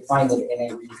and defined it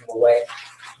in a reasonable way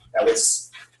that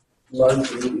was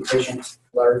largely efficient,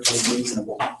 largely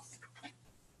reasonable.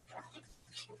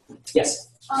 Yes?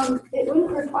 It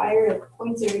wouldn't require a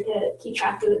pointer to keep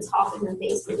track of the top and the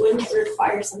base, but wouldn't it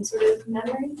require some sort of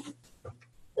memory?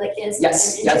 Like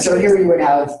yes, yeah, so here we would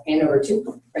have n over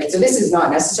 2, right? So this is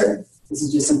not necessary. This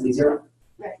is just simply 0.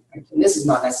 Right. And this is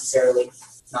not necessary,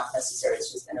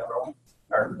 it's just n over 1,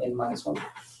 or n minus 1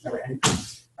 over n,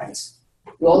 right?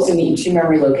 We also need 2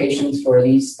 memory locations for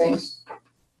these things.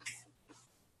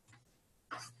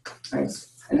 Right.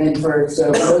 And then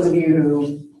so for those of you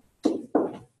who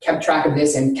kept track of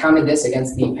this and counted this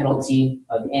against the penalty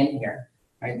of n here,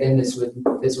 right? Then this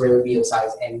array would be of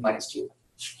size n minus 2.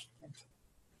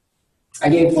 I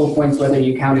gave full points whether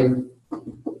you counted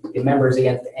the members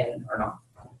against n or not.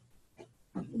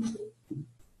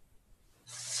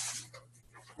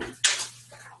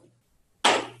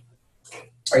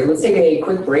 All right, let's take a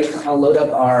quick break. I'll load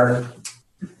up our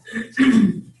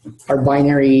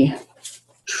binary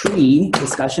tree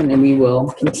discussion, and we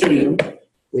will continue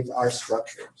with our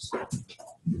structures.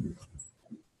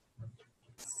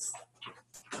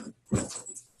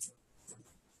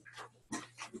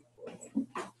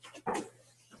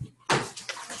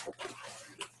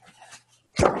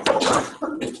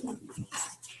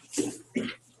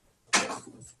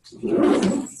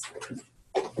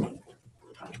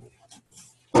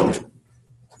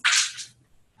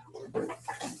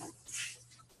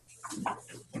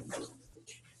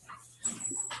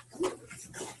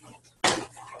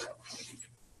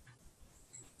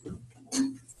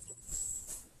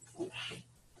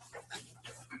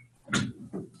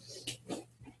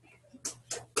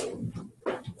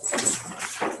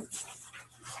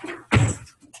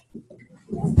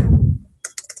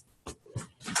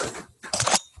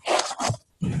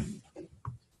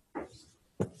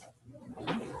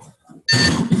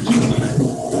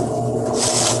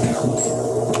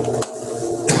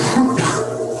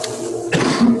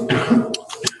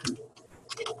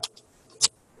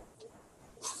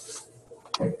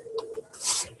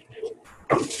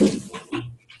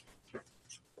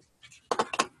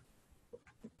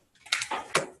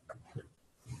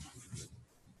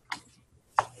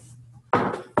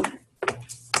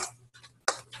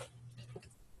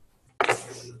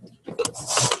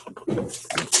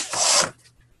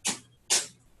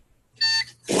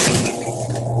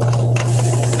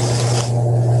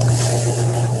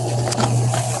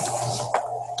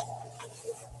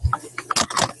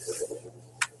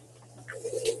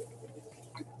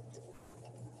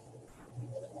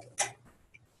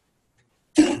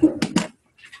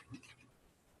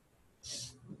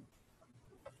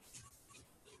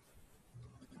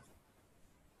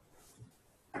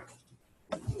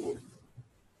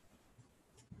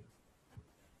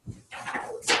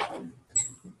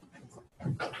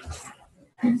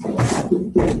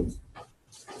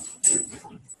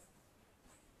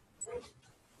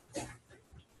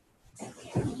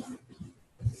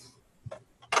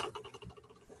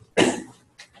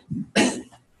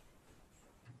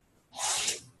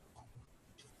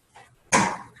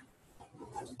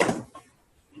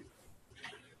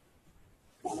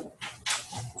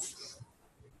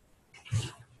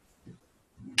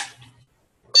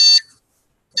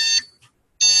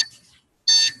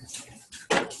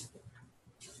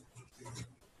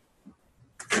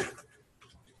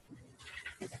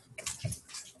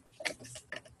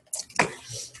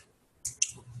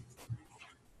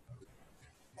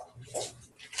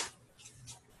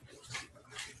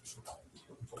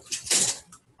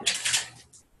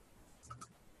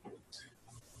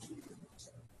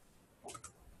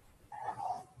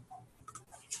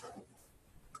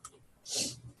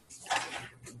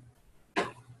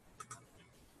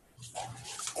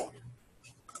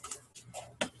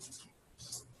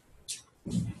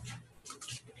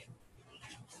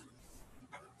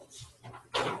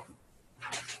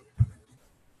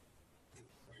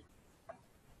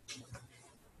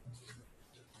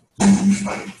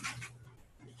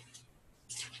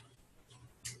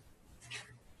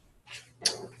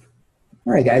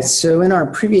 All right, guys. So in our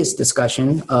previous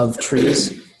discussion of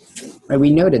trees, right,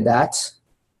 we noted that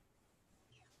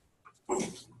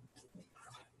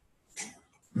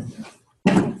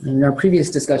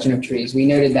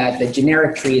the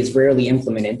generic tree is rarely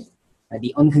implemented.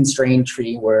 The unconstrained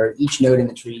tree, where each node in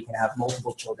the tree can have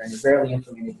multiple children, is rarely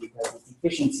implemented because its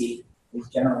efficiency is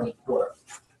generally poor.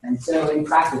 And so in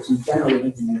practice, we generally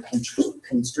implement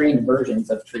constrained versions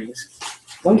of trees.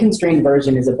 One constrained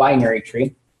version is a binary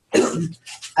tree.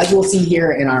 As we'll see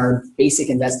here in our basic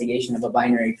investigation of a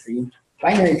binary tree,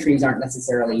 binary trees aren't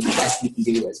necessarily the best we can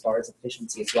do as far as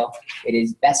efficiency as well. It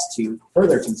is best to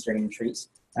further constrain trees,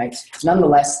 right?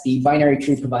 Nonetheless, the binary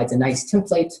tree provides a nice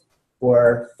template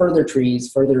for further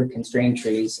trees, further constrained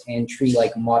trees, and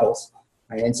tree-like models.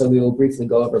 Right? And so we will briefly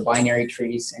go over binary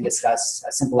trees and discuss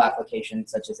a simple application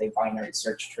such as a binary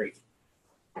search tree.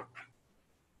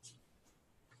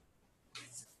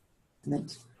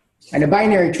 Right. And a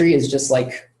binary tree is just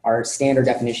like our standard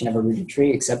definition of a rooted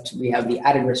tree, except we have the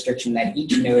added restriction that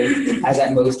each node has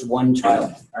at most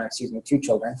two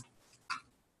children.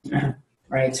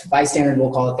 Right, by standard,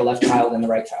 we'll call it the left child and the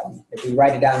right child. If we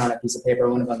write it down on a piece of paper,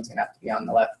 one of them is going to have to be on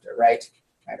the left or right,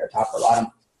 or top or bottom,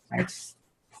 right?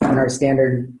 On our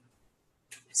standard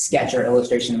sketch or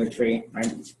illustration of a tree,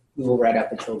 right, we will write out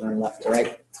the children left or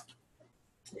right.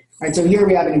 Right, so here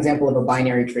we have an example of a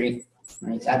binary tree.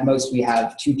 Right, at most, we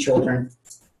have 2 children,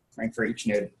 right, for each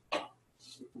node.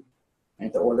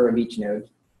 Right, the order of each node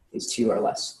is 2 or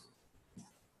less.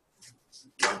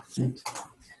 Right.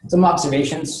 Some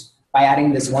observations. By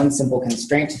adding this one simple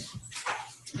constraint,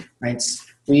 right,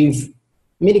 we've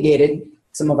mitigated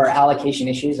some of our allocation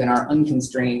issues in our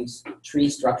unconstrained tree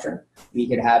structure. We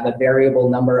could have a variable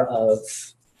number of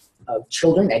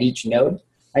children at each node.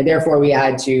 Right, therefore, we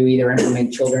had to either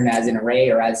implement children as an array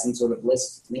or as some sort of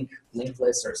linked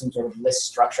list or some sort of list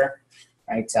structure.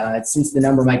 Right, since the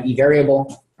number might be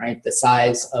variable, right, the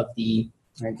size of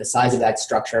that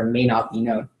structure may not be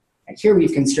known. And here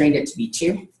we've constrained it to be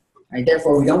 2. Right,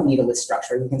 therefore, we don't need a list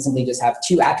structure. We can simply just have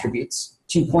 2 attributes,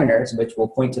 2 pointers, which will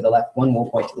point to the left. One will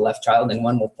point to the left child, and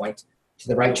one will point to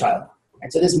the right child.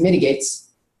 Right, so this mitigates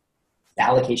the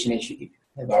allocation issue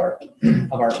of our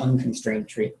unconstrained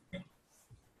tree.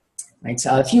 Right,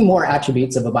 so a few more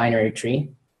attributes of a binary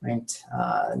tree. Right,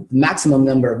 the maximum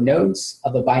number of nodes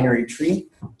of a binary tree,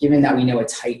 given that we know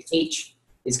its height h,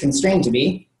 is constrained to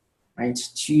be, right,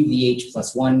 2 to the h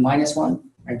plus 1 minus 1.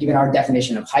 Right, given our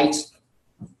definition of height,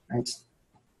 right,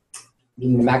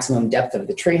 being the maximum depth of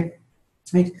the tree,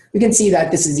 right, we can see that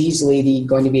this is easily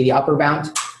going to be the upper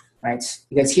bound, right,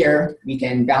 because here we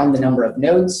can bound the number of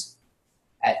nodes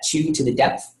at 2 to the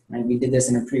depth. Right, we did this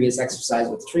in a previous exercise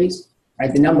with trees.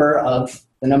 Right, the number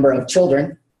of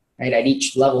children, right, at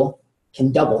each level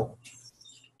can double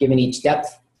given each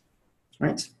depth.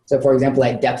 Right, so for example,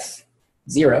 at depth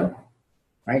 0,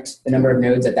 right, the number of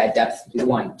nodes at that depth is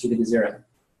 1, 2 to the 0.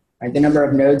 Right, the number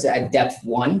of nodes at depth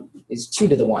 1 is 2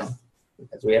 to the 1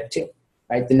 because we have 2.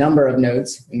 Right, the number of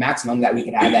nodes, the maximum that we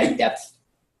could have at depth,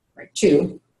 right,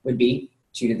 2 would be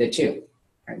 2 to the 2,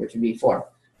 right, which would be 4.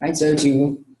 Right, so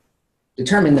to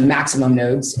determine the maximum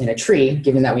nodes in a tree,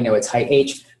 given that we know its height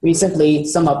h, we simply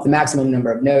sum up the maximum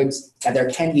number of nodes that there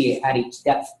can be at each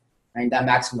depth. Right, that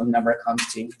maximum number comes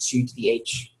to 2 to the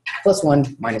h plus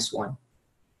 1 minus 1.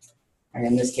 And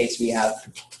in this case, we have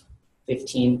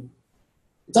 15.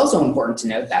 It's also important to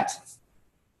note that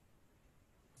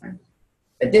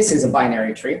this is a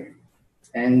binary tree.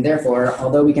 And therefore,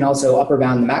 although we can also upper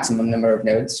bound the maximum number of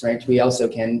nodes, right, we also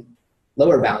can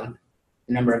lower bound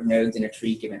the number of nodes in a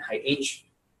tree given height h.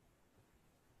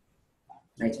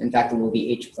 Right? In fact, it will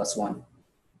be h plus 1.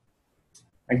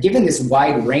 Right? Given this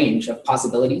wide range of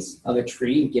possibilities of a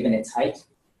tree given its height,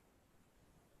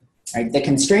 right, the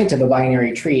constraint of a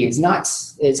binary tree is not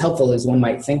as helpful as one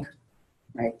might think.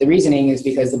 Right? The reasoning is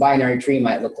because the binary tree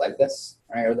might look like this,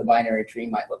 right, or the binary tree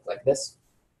might look like this.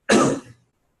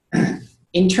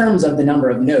 In terms of the number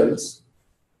of nodes,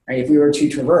 right, if we were to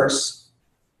traverse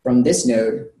from this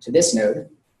node to this node,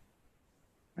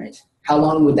 right, how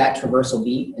long would that traversal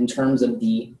be in terms of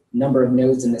the number of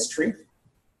nodes in this tree? It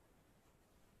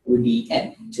would be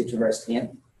n to traverse the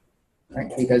n,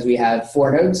 right? Because we have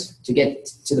 4 nodes. To get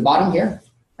to the bottom here,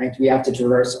 right, we have to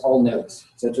traverse all nodes.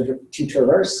 So to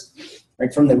traverse,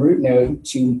 right, from the root node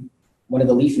to one of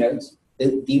the leaf nodes,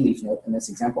 the leaf node in this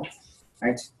example,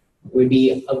 right, it would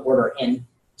be of order n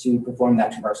to perform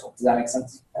that traversal. Does that make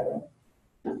sense?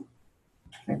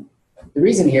 Okay. The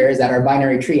reason here is that our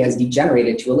binary tree has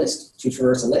degenerated to a list. To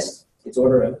traverse a list, it's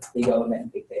order of big O of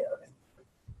n, big theta of n.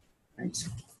 Right.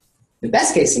 The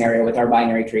best case scenario with our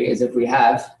binary tree is if we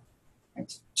have,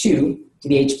 right, 2 to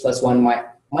the h plus 1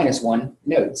 minus 1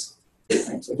 nodes.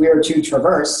 Right. So if we were to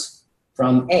traverse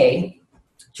from A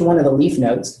to one of the leaf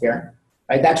nodes here,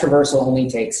 right, that traversal only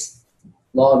takes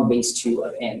log base 2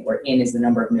 of n, where n is the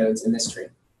number of nodes in this tree.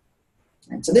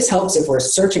 And so this helps if we're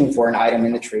searching for an item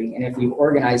in the tree and if we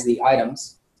organize the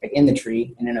items, like, in the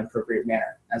tree in an appropriate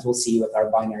manner, as we'll see with our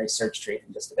binary search tree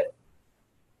in just a bit.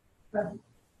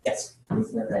 Yes? You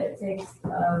said that it takes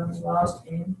log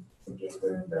n to get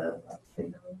through the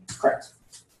signal. Correct.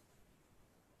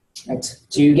 Right.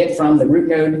 To get from the root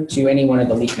node to any one of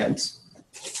the leaf nodes.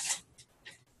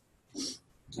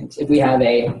 Right. If we have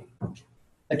a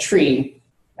tree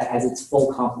that has its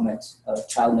full complement of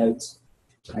child nodes,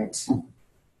 right,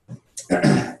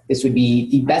 this would be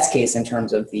the best case in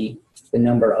terms of the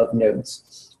number of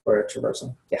nodes for a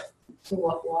traversal. Yeah. So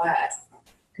why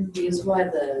confused why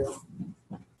the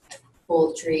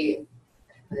full tree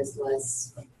has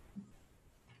less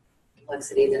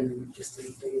complexity than just the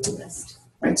free list?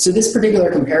 Right. So this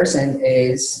particular comparison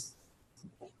is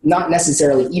not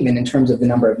necessarily even in terms of the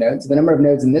number of nodes. The number of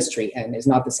nodes in this tree, n, is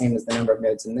not the same as the number of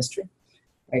nodes in this tree.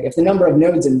 Right? If the number of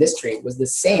nodes in this tree was the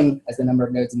same as the number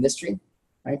of nodes in this tree,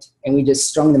 right, and we just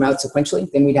strung them out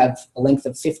sequentially, then we'd have a length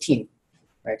of 15.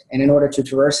 Right? And in order to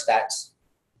traverse that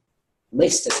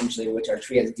list, essentially, which our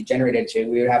tree has degenerated to,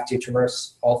 we would have to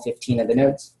traverse all 15 of the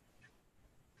nodes.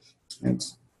 Right?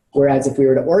 Whereas if we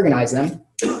were to organize them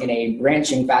in a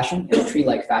branching fashion, in a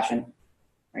tree-like fashion,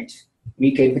 right,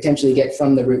 we could potentially get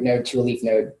from the root node to a leaf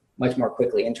node much more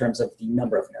quickly in terms of the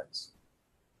number of nodes.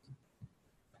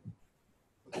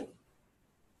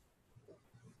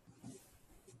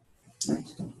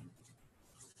 Right.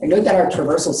 And note that our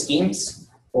traversal schemes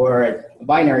for a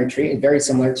binary tree is very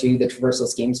similar to the traversal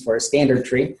schemes for a standard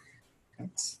tree.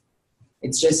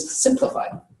 It's just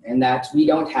simplified in that we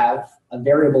don't have a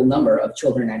variable number of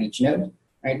children at each node.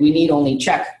 Right? We need only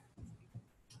check,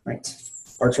 right,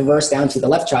 or traverse down to the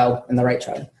left child and the right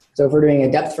child. So if we're doing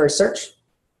a depth first search,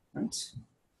 right,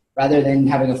 rather than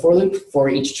having a for loop for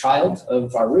each child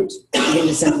of our root, we can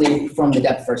just simply perform the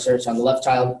depth first search on the left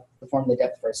child, perform the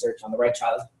depth first search on the right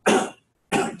child,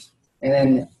 and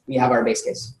then we have our base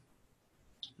case.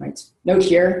 Right. Note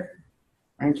here,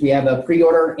 right, we have a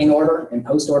pre-order, in-order, and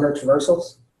post-order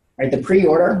traversals. Right. The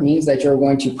pre-order means that you're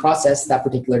going to process that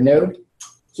particular node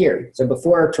here. So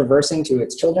before traversing to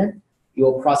its children, you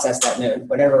will process that node,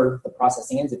 whatever the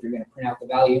processing is, if you're going to print out the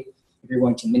value, if you're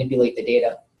going to manipulate the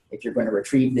data, if you're going to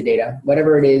retrieve the data,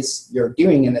 whatever it is you're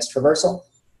doing in this traversal.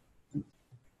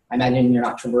 I imagine you're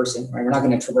not traversing, right? We're not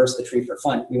going to traverse the tree for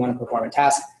fun. We want to perform a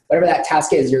task. Whatever that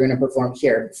task is, you're going to perform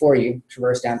here before you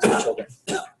traverse down to the children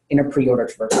in a pre-order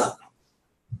traversal.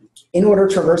 In-order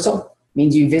traversal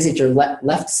means you visit your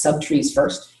left subtrees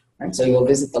first, right? So you'll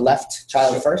visit the left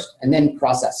child first and then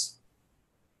process,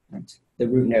 right, the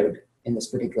root node in this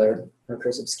particular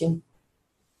recursive scheme.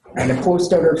 And a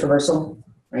post-order traversal,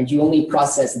 right, you only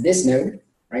process this node,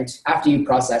 right, after you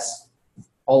process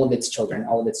all of its children,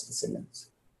 all of its descendants.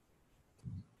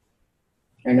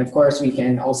 And of course, we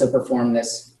can also perform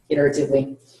this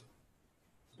iteratively,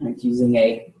 right, using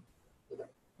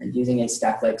a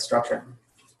stack-like structure.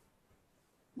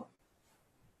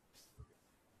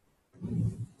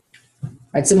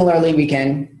 Right, similarly, we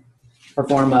can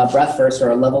perform a breadth first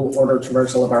or a level order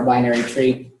traversal of our binary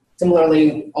tree.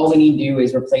 Similarly, all we need to do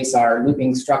is replace our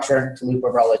looping structure to loop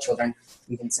over all the children.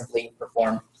 We can simply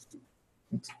perform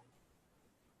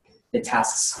the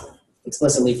tasks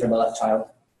explicitly for the left child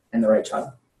and the right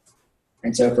child.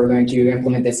 And so if we're going to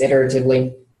implement this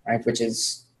iteratively, right, which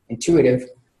is intuitive,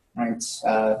 right,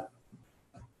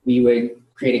 we would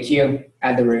create a queue,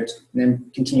 add the root, and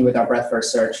then continue with our breadth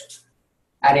first search,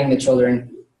 adding the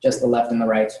children, just the left and the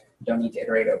right. You don't need to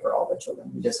iterate over all the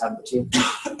children. We just have the two.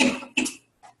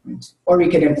 Or we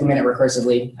could implement it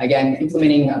recursively. Again,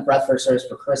 implementing a breadth first search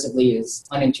recursively is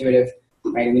unintuitive,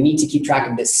 right? We need to keep track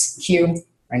of this queue,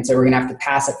 right? So we're going to have to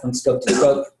pass it from scope to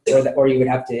scope, or you would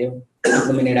have to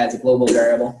implement it as a global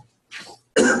variable.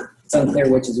 It's unclear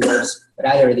which is worse, but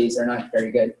either of these are not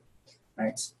very good,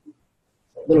 right?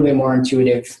 A little bit more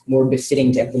intuitive, more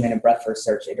befitting to implement a breadth first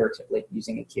search iteratively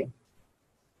using a queue.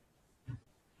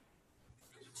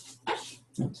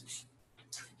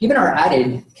 Given our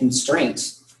added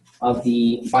constraint of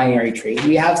the binary tree,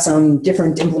 we have some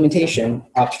different implementation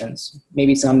options,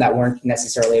 maybe some that weren't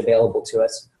necessarily available to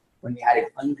us when we had an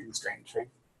unconstrained tree.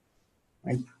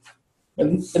 Right?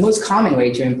 The most common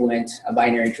way to implement a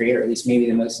binary tree, or at least maybe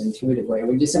the most intuitive way,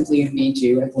 would just simply be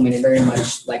to implement it very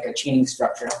much like a chaining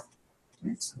structure.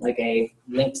 It's like a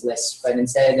linked list, but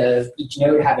instead of each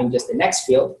node having just a next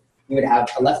field, you would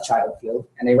have a left child field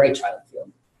and a right child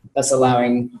field, thus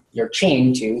allowing your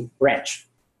chain to branch,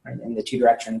 right, in the two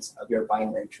directions of your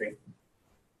binary tree.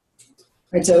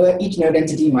 Right, so each node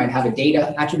entity might have a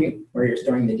data attribute where you're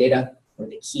storing the data or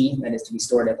the key that is to be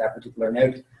stored at that particular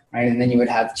node, right, and then you would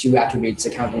have two attributes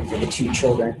accounting for the two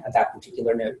children at that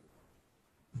particular node.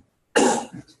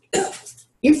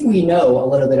 If we know a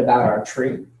little bit about our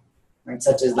tree, right,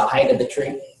 such as the height of the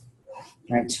tree,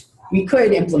 right, we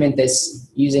could implement this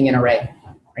using an array,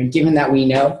 right, given that we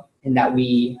know and that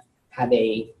we have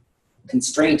a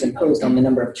constraint imposed on the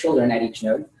number of children at each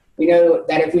node. We know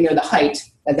that if we know the height,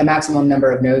 that the maximum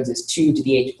number of nodes is 2 to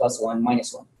the h plus 1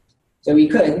 minus 1. So we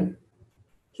could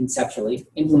conceptually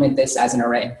implement this as an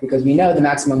array because we know the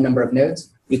maximum number of nodes.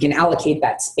 We can allocate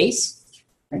that space,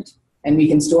 right? And we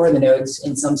can store the nodes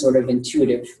in some sort of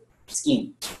intuitive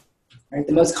scheme. Right?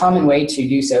 The most common way to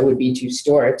do so would be to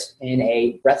store it in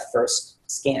a breadth first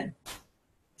scan.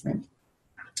 Right?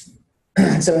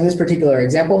 So in this particular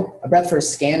example, a breadth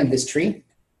first scan of this tree,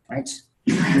 right?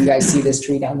 You guys see this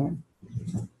tree down there?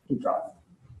 Keep drawing.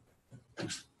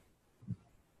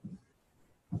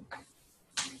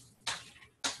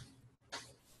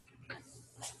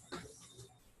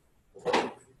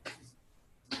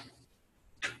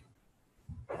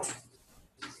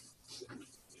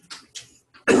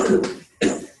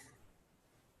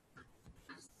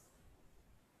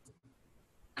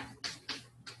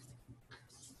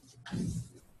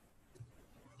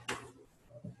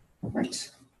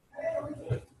 Right.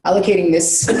 Allocating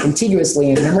this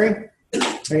contiguously in memory,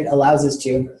 right, allows us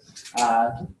to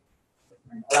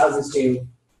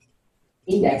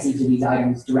index each of these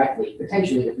items directly,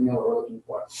 potentially, if we know what we're looking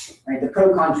for. Right. The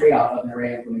pro-con trade-off of an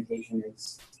array implementation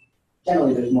is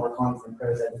generally there's more cons than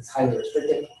pros, that it's highly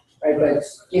restricted. Right. But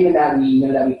given that we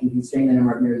know that we can constrain the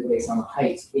number of nodes based on the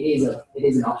height, it is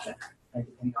an option, right,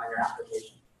 depending on your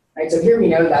application. Right. So here we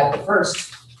know that at the first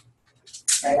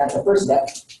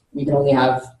depth, we can only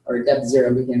have, or depth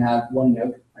 0, we can have one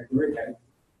node, like the root node,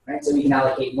 right? So we can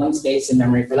allocate one space in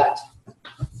memory for that.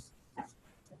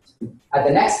 At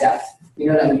the next depth, we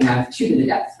know that we can have 2 to the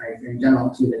depth, right? In general,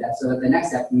 2 to the depth. So at the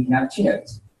next depth, we can have 2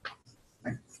 nodes.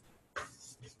 Right?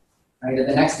 At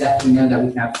the next depth, we know that we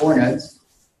can have 4 nodes,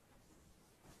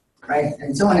 right?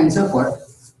 And so on and so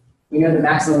forth. We know the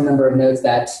maximum number of nodes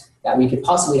that we could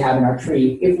possibly have in our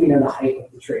tree if we know the height of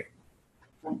the tree.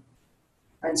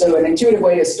 And so an intuitive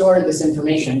way to store this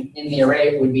information in the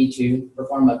array would be to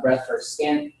perform a breadth first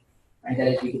scan. Right? That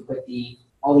is, we could put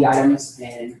all the items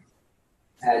in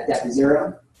at depth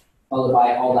 0, followed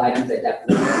by all the items at depth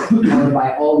 1, followed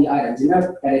by all the items. And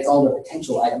note that it's all the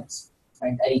potential items,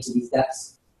 right, at each of these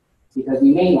depths. Because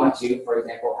we may want to, for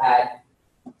example, add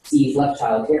C's left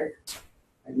child here.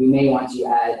 And we may want to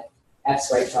add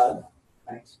F's right child.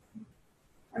 Right?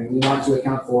 And we want to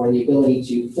account for the ability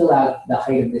to fill out the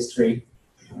height of this tree.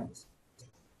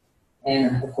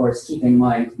 And of course, keep in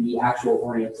mind the actual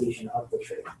orientation of the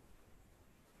tree.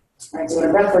 Right, so in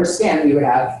a breadth first scan, we would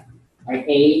have, right,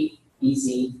 A, B,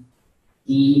 C,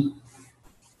 D,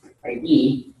 right,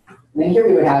 E, and then here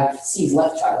we would have C's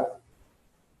left child.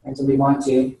 And so we want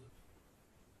to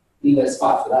leave a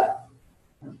spot for that.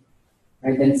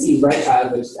 Right, then C's right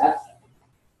child goes to F.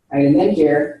 Right, and then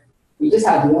here we just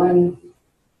have one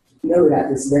node at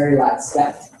this very last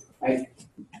step. Right.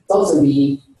 It's also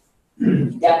the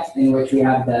depth in which we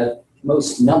have the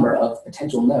most number of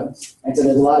potential nodes. And so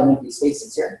there's a lot of empty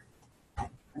spaces here.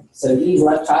 So D's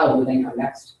left child would then come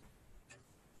next.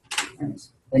 And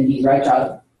then D's right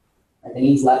child. And then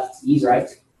E's left, E's right.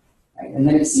 And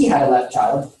then if C had a left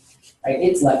child, right?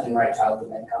 Its left and right child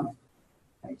would then come,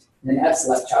 right? And then F's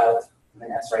left child, and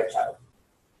then F's right child.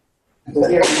 And so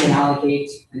here we can allocate,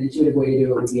 an intuitive way to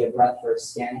do it would be a breadth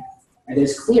first scan. And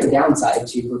there's clear downside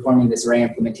to performing this array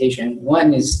implementation.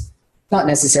 One is not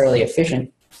necessarily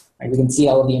efficient, right? We can see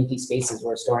all of the empty spaces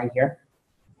we're storing here,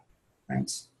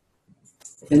 right?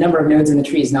 If the number of nodes in the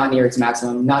tree is not near its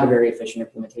maximum, not a very efficient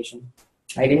implementation,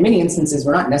 right? In many instances,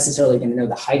 we're not necessarily going to know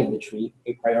the height of the tree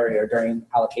a priori or during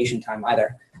allocation time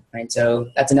either, right? So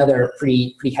that's another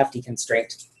pretty hefty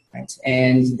constraint, right?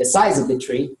 And the size of the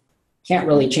tree can't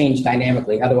really change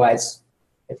dynamically. Otherwise,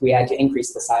 if we had to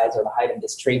increase the size or the height of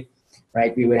this tree,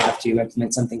 right, we would have to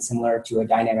implement something similar to a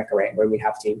dynamic array where we'd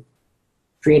have to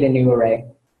create a new array,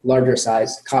 larger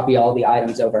size, copy all the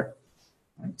items over,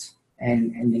 right,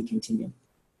 and then continue.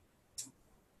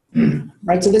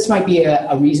 Right, so this might be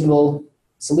a reasonable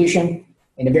solution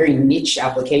in a very niche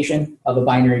application of a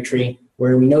binary tree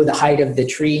where we know the height of the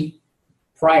tree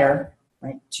prior,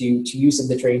 right, to use of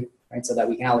the tree, right, so that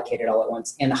we can allocate it all at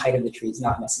once, and the height of the tree is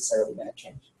not necessarily going to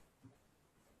change.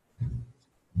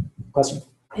 Question?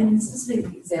 In this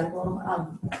specific example,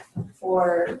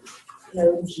 for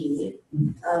node G,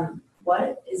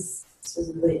 what is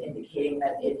specifically indicating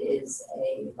that it is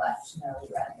a left node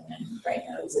rather than right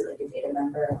node? Is it like a data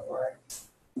member, or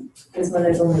because when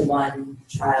there's only one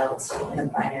child in a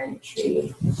binary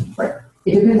tree? Right.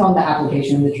 It depends on the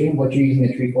application of the tree and what you're using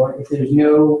the tree for. If there's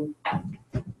no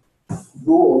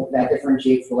rule that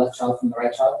differentiates the left child from the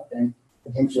right child, then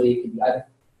potentially it could be either,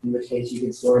 in which case you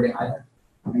could store it in either.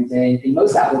 And then in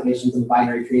most applications of a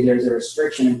binary tree, there's a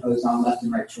restriction imposed on left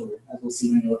and right children, as we'll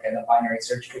see when you look at a binary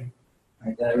search tree.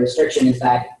 Right? The restriction is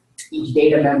that each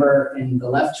data member in the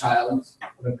left child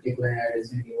of a particular node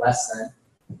is going to be less than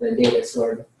the data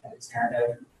stored at its parent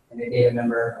node, and the data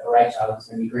member of the right child is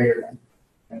going to be greater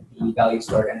than the value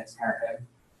stored in its parent node.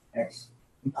 Right?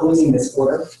 Imposing this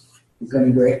order is going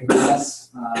to bring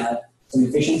us some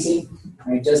efficiency,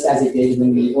 right? Just as it did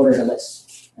when we ordered a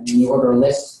list. And when you order a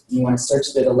list, you want to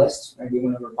search through the list, right? You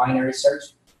want to do a binary search,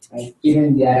 right?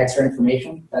 Given that extra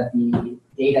information that the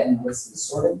data in the list is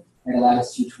sorted, it allows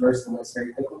us to traverse the list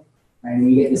very quickly. Right? And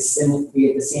we get the same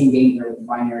gain here with the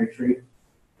binary tree.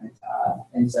 Right?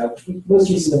 And so most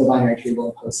uses of a binary tree will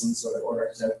impose some sort of order.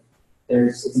 So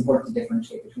it's important to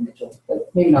differentiate between the two,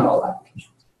 but maybe not all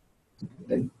applications.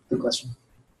 Good question.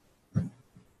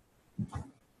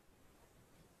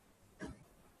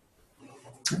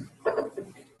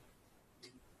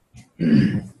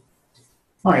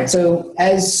 All right, so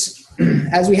as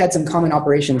we had some common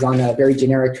operations on a very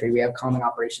generic tree, we have common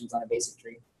operations on a basic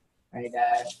tree, right?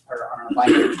 Or on a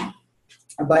binary tree.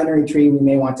 A binary tree, we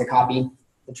may want to copy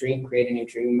the tree and create a new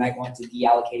tree. We might want to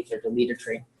deallocate or delete a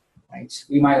tree, right?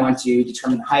 We might want to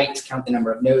determine the height, count the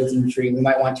number of nodes in the tree. We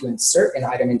might want to insert an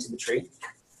item into the tree,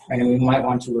 right? And we might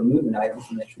want to remove an item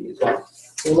from the tree as well.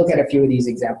 So we'll look at a few of these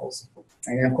examples.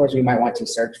 Right? And of course, we might want to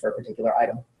search for a particular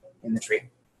item in the tree.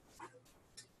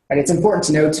 But it's important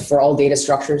to note for all data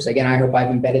structures, again, I hope I've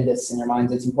embedded this in your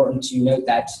minds, it's important to note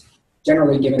that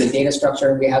generally given the data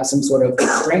structure, we have some sort of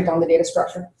constraint on the data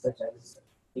structure, such as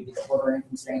maybe the ordering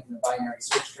constraint in the binary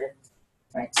search tree,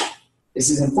 right? This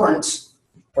is important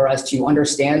for us to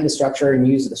understand the structure and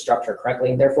use the structure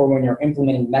correctly. Therefore, when you're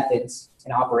implementing methods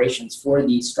and operations for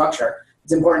the structure,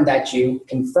 it's important that you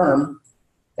confirm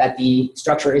that the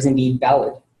structure is indeed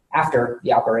valid after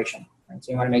the operation. Right?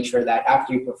 So you want to make sure that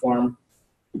after you perform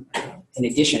an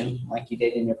addition, like you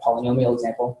did in your polynomial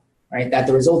example, right, that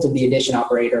the result of the addition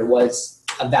operator was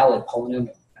a valid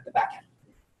polynomial at the back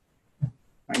end.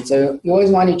 Right, so you always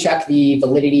want to check the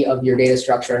validity of your data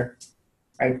structure.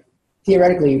 Right?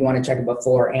 Theoretically, you want to check it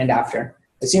before and after,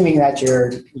 assuming that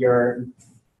your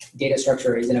data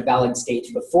structure is in a valid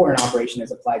state before an operation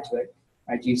is applied to it.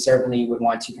 Right? You certainly would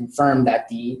want to confirm that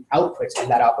the output of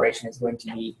that operation is going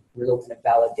to result in a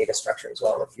valid data structure as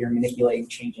well, if you're manipulating,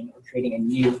 changing, or creating a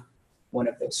new one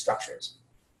of those structures.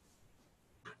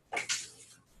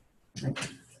 Right.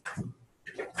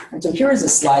 And so here is a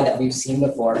slide that we've seen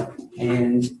before,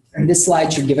 and this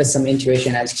slide should give us some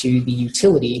intuition as to the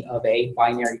utility of a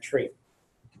binary tree.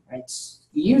 Right?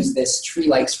 We use this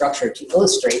tree-like structure to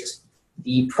illustrate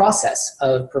the process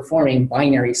of performing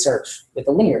binary search with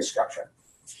a linear structure.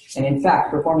 And in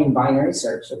fact, performing binary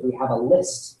search, if we have a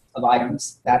list of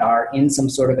items that are in some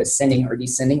sort of ascending or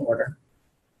descending order,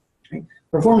 right?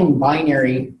 Performing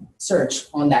binary search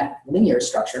on that linear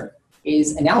structure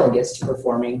is analogous to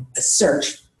performing a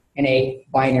search in a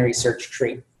binary search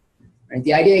tree. Right?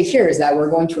 The idea here is that we're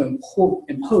going to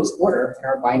impose order in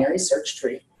our binary search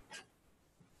tree.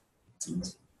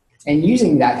 And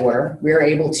using that order, we're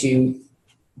able to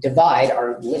divide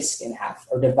our list in half,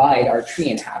 or divide our tree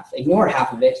in half, ignore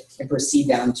half of it, and proceed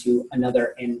down to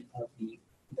another end of the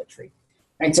tree.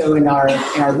 Right, so in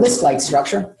our list-like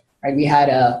structure, right, we had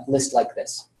a list like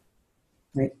this.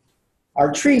 Right?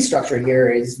 Our tree structure here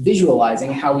is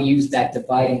visualizing how we use that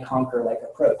divide and conquer like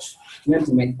approach to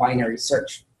implement binary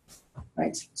search.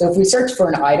 Right? So if we search for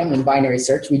an item in binary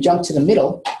search, we jump to the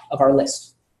middle of our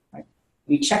list. Right?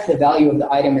 We check the value of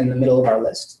the item in the middle of our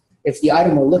list. If the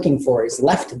item we're looking for is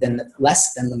less than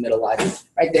the middle item,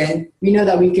 right, then we know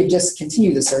that we could just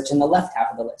continue the search in the left half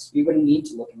of the list. We wouldn't need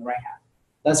to look in the right half.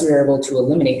 Thus, we were able to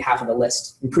eliminate half of the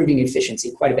list, improving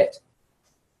efficiency quite a bit.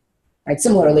 Right?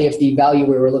 Similarly, if the value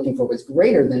we were looking for was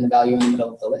greater than the value in the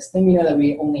middle of the list, then we know that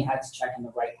we only had to check in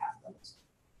the right half of the list.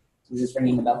 So is this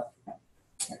ringing the bell?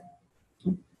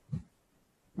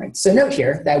 Right. So note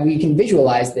here that we can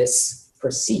visualize this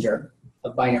procedure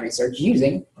of binary search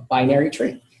using a binary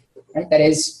tree. Right? That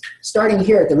is, starting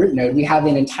here at the root node, we have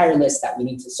an entire list that we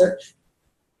need to search.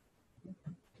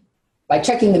 By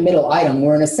checking the middle item,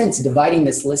 we're in a sense dividing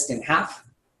this list in half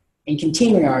and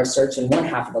continuing our search in one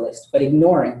half of the list, but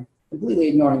completely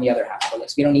ignoring the other half of the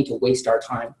list. We don't need to waste our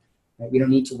time. Right? We don't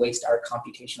need to waste our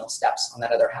computational steps on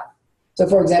that other half. So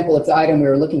for example, if the item we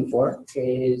were looking for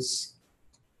is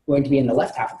going to be in the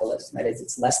left half of the list, that is,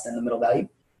 it's less than the middle value,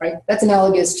 right? That's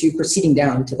analogous to proceeding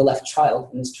down to the left child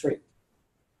in this tree.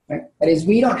 Right? That is,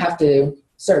 we don't have to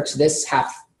search this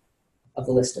half of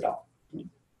the list at all.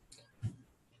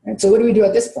 And so what do we do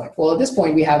at this point? Well, at this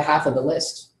point, we have half of the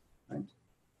list. Right?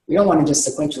 We don't want to just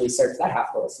sequentially search that half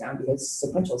of the list now because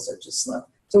sequential search is slow.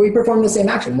 So we perform the same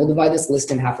action. We'll divide this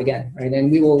list in half again, right? And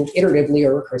we will iteratively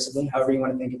or recursively, however you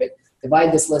want to think of it,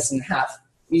 divide this list in half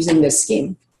using this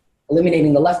scheme,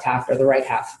 eliminating the left half or the right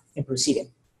half and proceeding.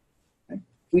 Right?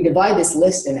 We divide this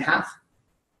list in half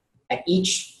at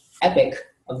each epoch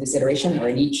of this iteration, or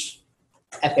at each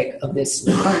epoch of this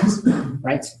recurrence,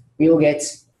 right? We will get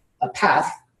a path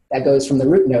that goes from the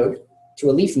root node to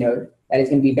a leaf node that is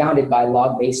going to be bounded by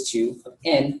log base 2 of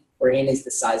n, where n is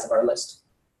the size of our list.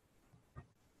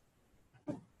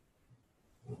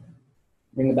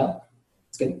 Ring the bell?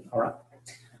 It's good. All right.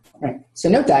 All right. So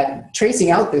note that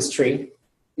tracing out this tree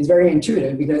is very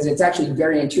intuitive because it's actually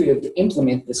very intuitive to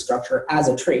implement this structure as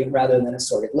a tree rather than a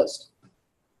sorted list.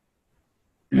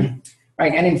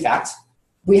 Right, and in fact,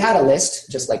 if we had a list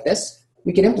just like this,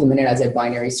 we could implement it as a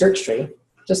binary search tree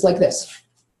just like this.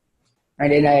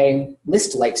 Right, in a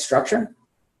list-like structure,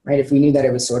 right, if we knew that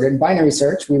it was sorted in binary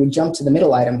search, we would jump to the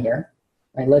middle item here.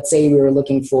 Right, let's say we were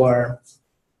looking for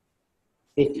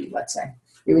 50, let's say.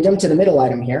 We would jump to the middle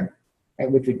item here,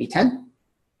 right, which would be 10.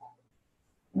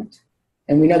 Right.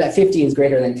 And we know that 50 is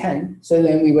greater than 10, so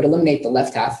then we would eliminate the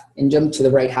left half and jump to the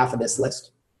right half of this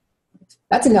list.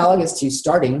 That's analogous to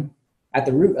starting at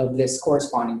the root of this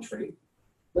corresponding tree,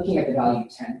 looking at the value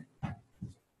 10,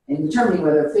 and determining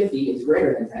whether 50 is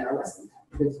greater than 10 or less than 10.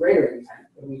 If it's greater than 10,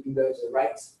 then we can go to the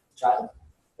right child.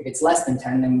 If it's less than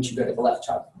 10, then we should go to the left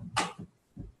child.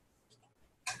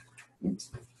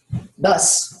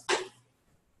 Thus,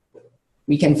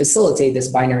 we can facilitate this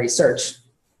binary search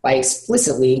by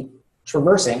explicitly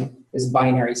traversing this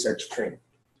binary search tree.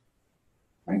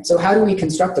 Right? So how do we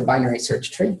construct a binary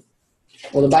search tree?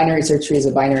 Well, the binary search tree is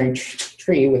a binary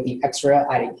tree with the extra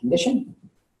added condition,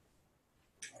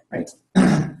 right?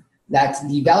 That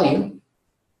the value,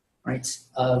 right,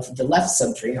 of the left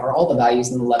subtree, or all the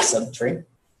values in the left subtree,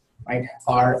 right,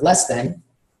 are less than,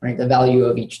 right, the value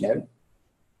of each node,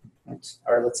 right?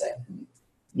 Or let's say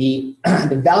the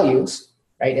values,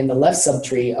 right, in the left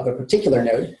subtree of a particular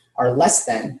node are less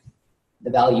than the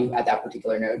value at that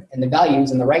particular node, and the values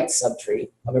in the right subtree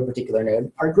of a particular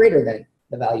node are greater than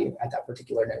the value at that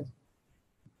particular node.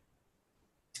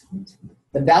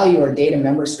 The value or data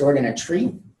member stored in a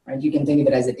tree, right, you can think of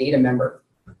it as a data member.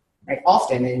 Right?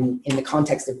 Often in the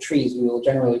context of trees, we will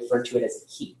generally refer to it as a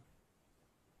key.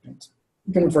 Right?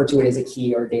 You can refer to it as a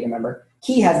key or a data member.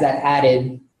 Key has that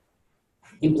added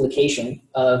implication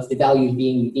of the value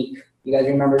being unique. You guys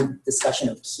remember discussion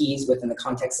of keys within the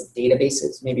context of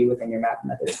databases, maybe within your math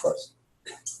methods course.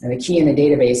 And the key in a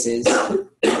database is,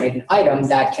 right, an item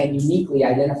that can uniquely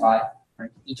identify,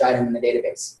 right, each item in the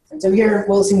database. And so here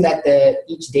we'll assume that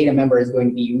each data member is going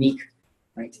to be unique,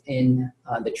 right, in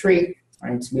the tree,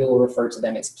 right? So we will refer to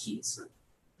them as keys.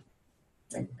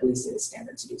 Right? At least it is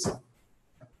standard to do so.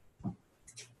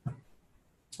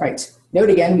 Right. Note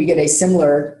again, we get a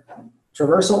similar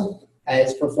traversal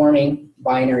as performing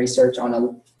binary search on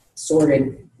a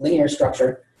sorted linear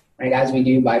structure, right, as we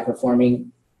do by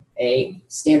performing a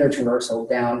standard traversal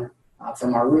down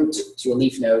from our root to a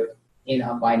leaf node in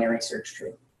a binary search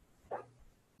tree.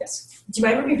 Yes. Do you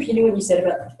mind repeating what you said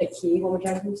about a key one more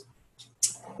time, please?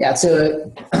 Yeah,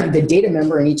 so the data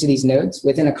member in each of these nodes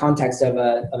within a context of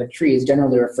a tree is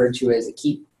generally referred to as a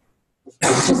key.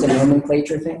 It's just a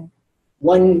nomenclature thing.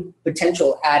 One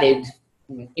potential added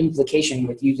implication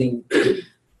with using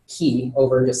key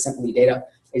over just simply data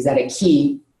is that a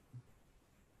key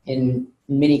in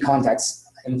many contexts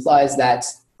implies that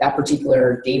that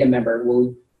particular data member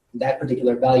that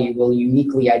particular value will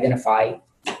uniquely identify,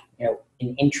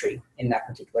 an entry in that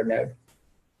particular node.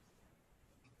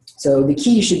 So the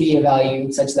key should be a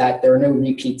value such that there are no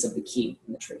repeats of the key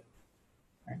in the tree.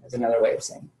 Right, that's another way of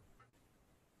saying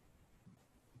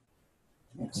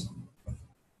it. Yes.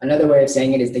 Another way of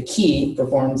saying it is the key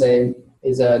performs a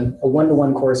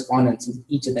one-to-one correspondence with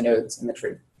each of the nodes in the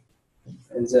tree.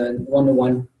 It's a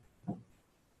one-to-one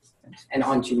and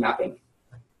onto mapping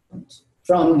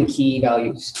from the key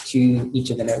values to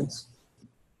each of the nodes.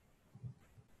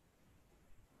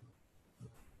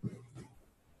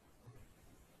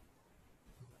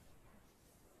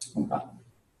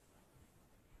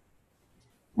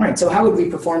 All right, so how would we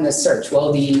perform this search?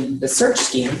 Well, the search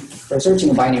scheme for searching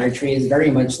a binary tree is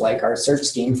very much like our search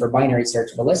scheme for binary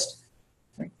search of a list.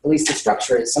 Right? At least the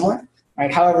structure is similar.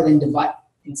 Right? However, then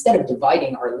instead of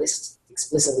dividing our list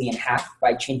explicitly in half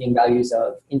by changing values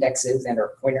of indexes and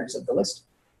or pointers of the list,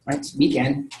 right? We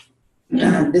can,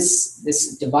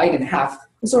 this divide in half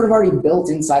is sort of already built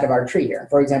inside of our tree here.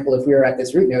 For example, if we were at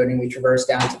this root node and we traverse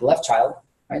down to the left child,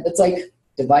 right? That's like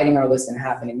dividing our list in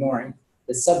half and ignoring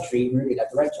the subtree rooted at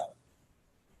the right child.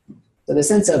 So the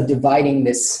sense of dividing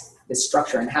this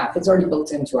structure in half, it's already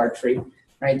built into our tree,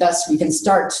 right? Thus, we can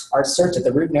start our search at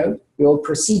the root node. We will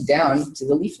proceed down to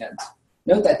the leaf nodes.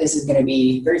 Note that this is going to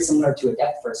be very similar to a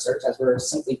depth-first search as we're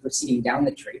simply proceeding down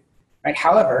the tree, right?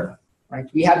 However, right,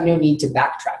 we have no need to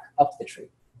backtrack up the tree.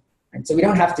 Right? So we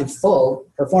don't have to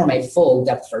perform a full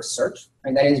depth-first search.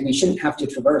 Right? That is, we shouldn't have to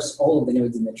traverse all of the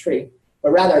nodes in the tree,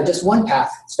 but rather just one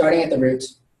path starting at the root.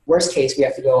 Worst case, we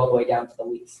have to go all the way down to the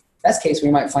leaf. Best case, we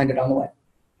might find it on the way.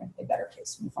 Right? A better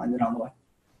case, we find it on the way.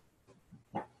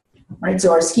 Right,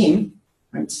 so our scheme,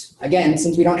 right, again,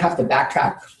 since we don't have to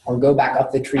backtrack or go back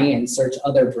up the tree and search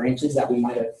other branches that we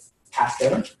might have passed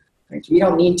over, right, we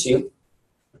don't need to.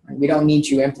 Right, we don't need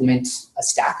to implement a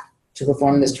stack to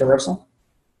perform this traversal.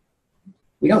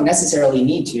 We don't necessarily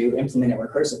need to implement it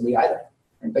recursively either,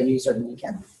 right, but you certainly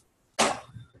can.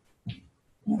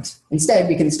 Right. Instead,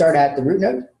 we can start at the root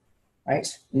node, right,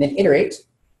 and then iterate.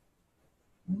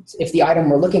 If the item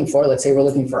we're looking for, let's say we're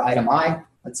looking for item I,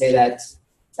 let's say that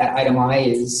item I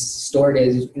is stored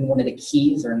as in one of the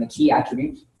keys or in the key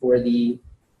attribute for the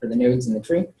nodes in the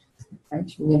tree.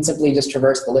 Right? We can simply just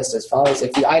traverse the list as follows.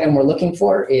 If the item we're looking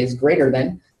for is greater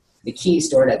than the key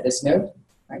stored at this node,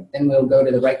 right, then we'll go to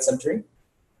the right subtree.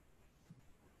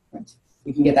 Right?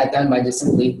 We can get that done by just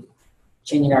simply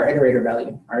changing our iterator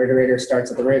value. Our iterator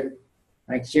starts at the root.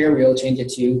 Right? Here we'll change it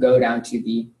to go down to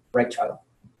the right child.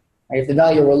 Right? If the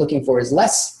value we're looking for is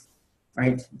less,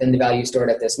 right, than the value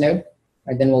stored at this node,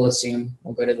 right, then we'll assume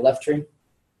we'll go to the left tree.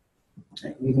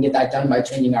 Right, we can get that done by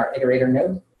changing our iterator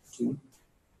node to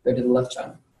go to the left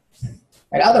child.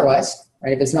 Right, otherwise,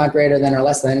 right, if it's not greater than or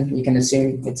less than, you can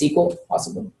assume it's equal,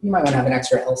 possibly. You might want to have an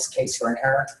extra else case for an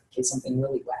error in case something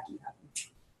really wacky happens.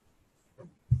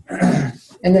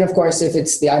 And then, of course, if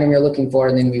it's the item you're looking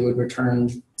for, then we would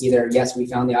return either, yes, we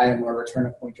found the item, or return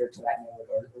a pointer to that node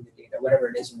or the data, whatever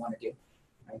it is you want to do,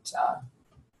 right?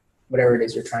 Whatever it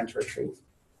is you're trying to retrieve.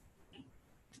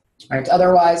 Right,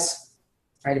 otherwise,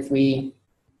 right, if we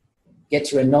get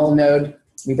to a null node,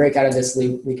 we break out of this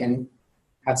loop, we can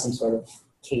have some sort of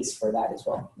case for that as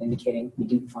well, indicating we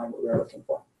didn't find what we were looking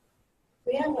for.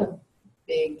 We have a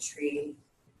big tree.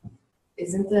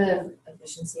 Isn't the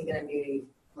efficiency going to be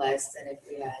less than if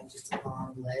we had just a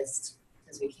long list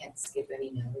because we can't skip any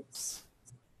nodes?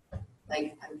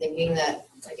 Like, I'm thinking that,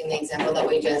 like in the example that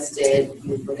we just did,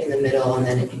 you look in the middle, and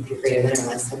then if you're greater than or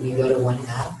less than, you go to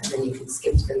 1/2, and then you can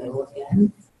skip to the middle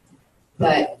again.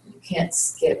 But you can't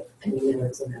skip any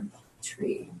nodes in a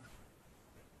tree.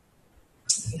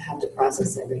 You have to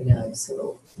process every node,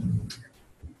 so.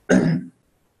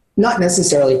 Not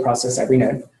necessarily process every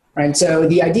node, right? So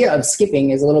the idea of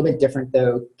skipping is a little bit different,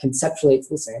 though conceptually it's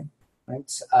the same,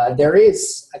 right? There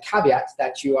is a caveat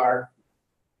that you are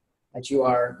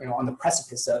on the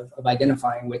precipice of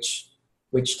identifying, which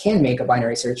can make a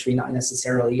binary search tree not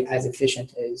necessarily as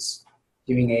efficient as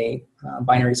doing a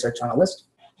binary search on a list,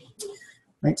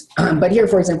 right? But here,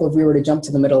 for example, if we were to jump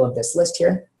to the middle of this list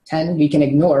here, 10, we can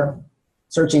ignore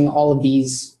searching all of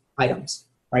these items,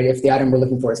 right? If the item we're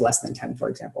looking for is less than 10, for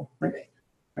example, right?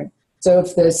 So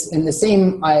if this in the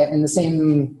same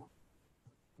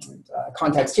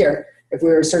context here, if we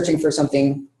were searching for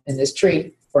something in this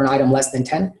tree for an item less than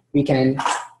 10, we can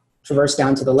traverse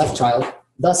down to the left child,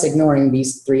 thus ignoring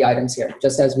these 3 items here,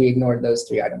 just as we ignored those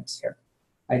 3 items here.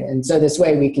 Right? And so this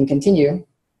way we can continue,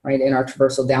 right, in our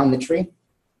traversal down the tree.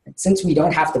 And since we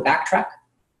don't have to backtrack,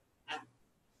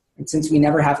 and since we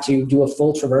never have to do a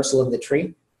full traversal of the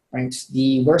tree, right,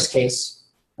 the worst case,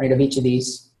 right, of each of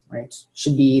these, right,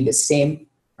 should be the same,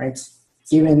 right,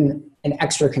 given an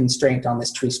extra constraint on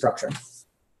this tree structure.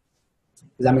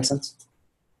 Does that make sense?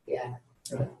 Yeah.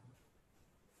 Okay.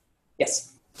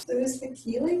 Yes. So is the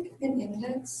key like an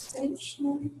index page?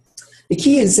 The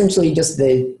key is essentially just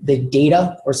the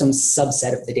data or some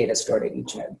subset of the data stored at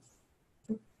each node.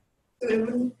 So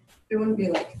it wouldn't be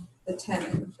like the 10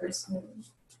 in the first node.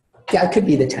 Yeah, it could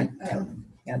be the 10. Oh.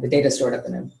 Yeah, the data stored at the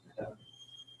node.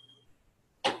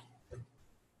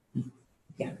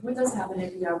 What does happen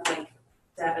if you have like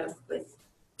data with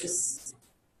just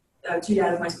 2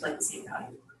 data points with like the same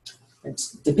value?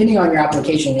 It's, depending on your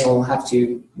application, you'll have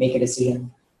to make a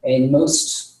decision. In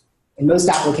most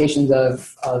applications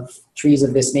of trees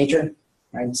of this nature,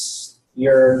 right,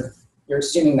 you're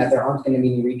assuming that there aren't going to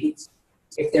be any repeats.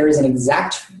 If there is an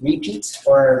exact repeat,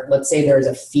 or let's say there is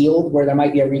a field where there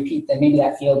might be a repeat, then maybe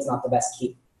that field's not the best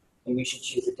key. Maybe you should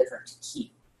choose a different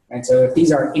key. Right? So if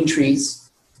these are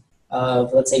entries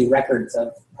of, let's say, records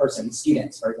of persons,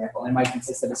 students, for example, it might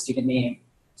consist of a student name,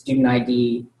 student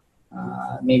ID,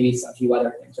 maybe a few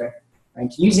other things, right?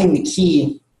 Right? Using the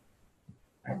key,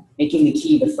 right, making the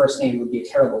key the first name would be a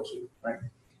terrible key, right?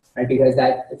 Right? Because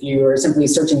that, if you were simply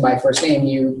searching by first name,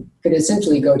 you could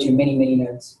essentially go to many, many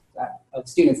nodes of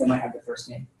students that might have the first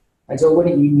name. Right? So it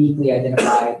wouldn't uniquely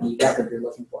identify the record you're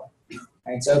looking for.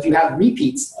 Right? So if you have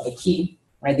repeats of a key,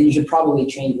 right, then you should probably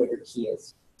change what your key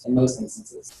is in most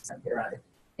instances to get around it.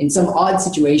 In some odd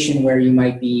situation where you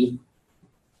might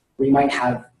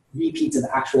have repeats of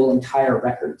actual entire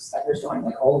records that you're storing,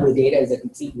 like all of the data is a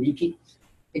complete repeat,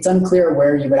 it's unclear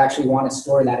where you would actually want to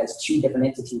store that as 2 different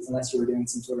entities unless you were doing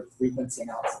some sort of frequency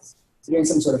analysis. So doing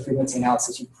some sort of frequency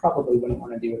analysis, you probably wouldn't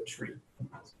want to do a tree.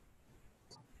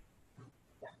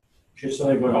 Just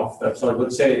something going off that. So like,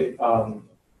 let's say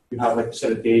you have like a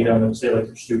set of data, and let's say like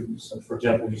your students, and for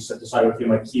example, you decide, okay,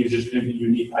 my key is just going to be a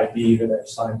unique ID that I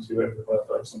assign to it,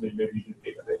 like something maybe in a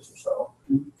database or so.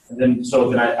 And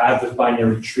then I have this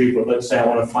binary tree, but let's say I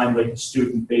want to find like a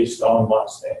student based on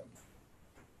last name.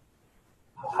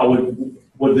 How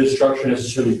would this structure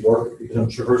necessarily work? Because I'm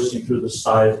traversing through the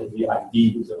size of the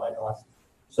ID within my class,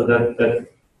 so that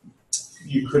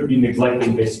you could be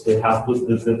neglecting basically half of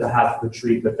the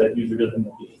tree that user doesn't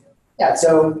know. Yeah,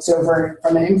 so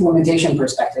from an implementation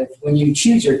perspective, when you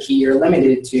choose your key, you're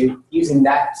limited to using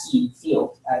that key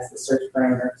field as the search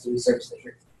parameter to search the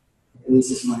tree. At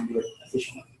least if you want to do it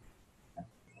efficiently.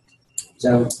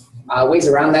 So ways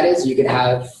around that is you could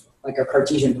have like a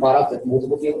Cartesian product of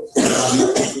multiple fields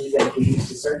that you can use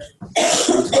to search,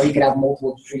 or you could have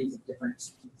multiple trees of different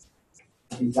keys.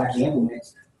 You can actually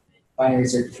implement binary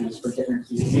search trees for different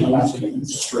keys.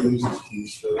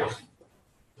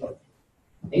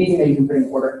 Anything that you can put in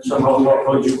order. So how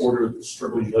would you order the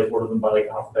strip? Would you like order them by like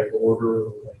alphabetical order?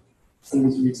 Or like?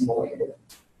 Seems a reasonable way to do it.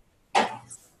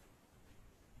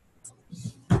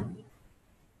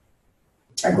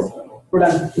 All right, cool. We're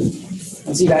done.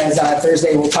 I'll see you guys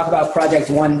Thursday. We'll talk about project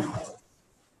 1.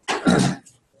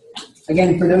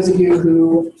 Again, for those of you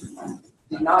who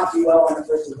did not do well on the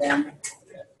first exam,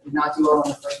 did not do well on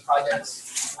the first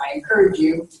projects, I encourage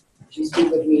you to speak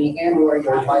with me and or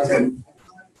your advisor,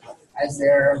 as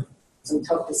there are some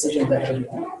tough decisions that have to be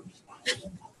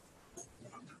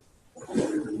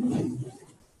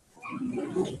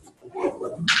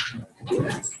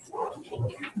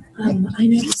I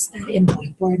noticed that in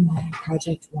Blackboard, my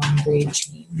project 1 grade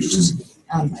changed.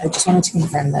 I just wanted to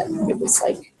confirm that it was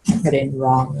like put in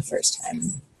wrong the first time.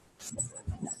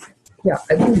 Yeah,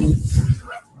 I believe.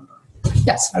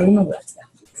 Yes, I remember that.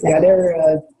 Yeah,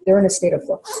 they're in a state of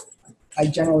flux. I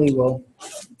generally will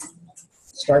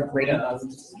start grading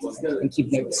and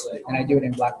keep notes, and I do it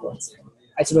in Blackboard.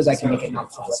 I suppose I can make it not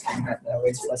public, and that way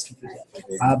it's less confusing.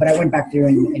 But I went back through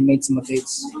and made some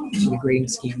updates to the grading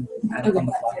scheme on the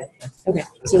fly. Okay,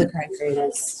 so the current grade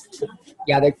is.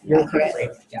 Yeah, your correct grade.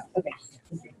 Yeah. Okay.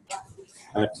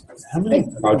 How many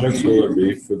projects will there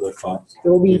be for the class?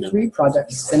 There will be 3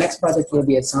 projects. The next project will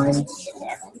be assigned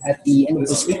at the end of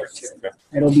this week.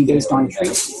 It'll be based on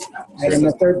trees. Right, and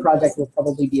the 3rd project will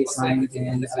probably be assigned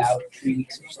in about 3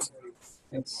 weeks or so.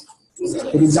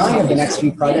 The design of the next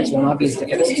 3 projects will not be as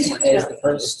difficult as the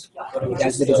first,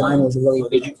 as the design was a really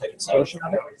big portion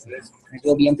of it.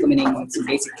 We'll be implementing some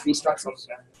basic tree structures.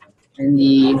 in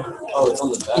the Oh, it's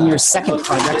on the back. in your second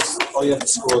project. Oh, you have to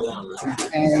scroll down, right?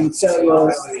 And so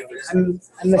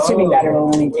I'm assuming that it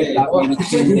will only take about maybe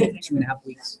 2.5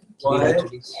 weeks to do that to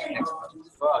these next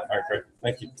projects. All right, great.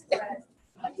 Thank you.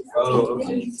 Oh,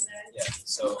 okay. Yeah,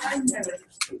 so.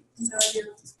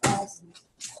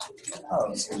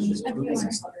 Oh, so it's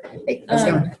just Hey, how's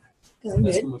it going?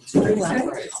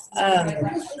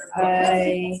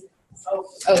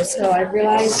 So I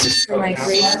realized for my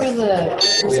grade for the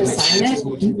first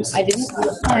assignment, I didn't put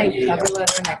my cover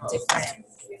letter in a different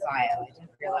file. I didn't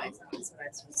realize that's what I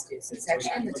was supposed to do. So it's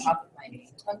actually in the top of my main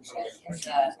function in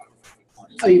the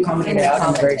Oh, you commented it out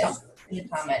on the very top. in the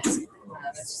comments.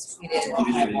 It's just we did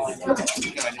one.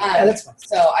 Yeah, that's fine.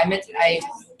 So I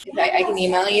can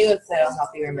email you if that'll help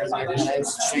you remember. But I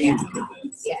was sure you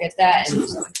get that, and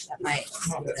that might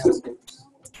help you.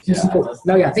 Cool.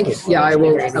 No, yeah, thank you. Yeah, I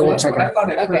will check it out.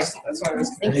 Okay.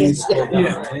 Thank you.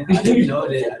 Yeah, I didn't know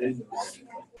that. I didn't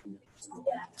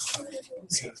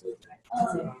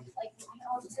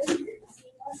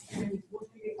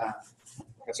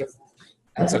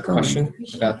That's a question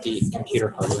about the computer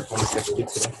hardware.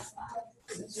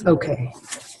 Okay.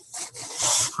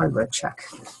 Hardware check.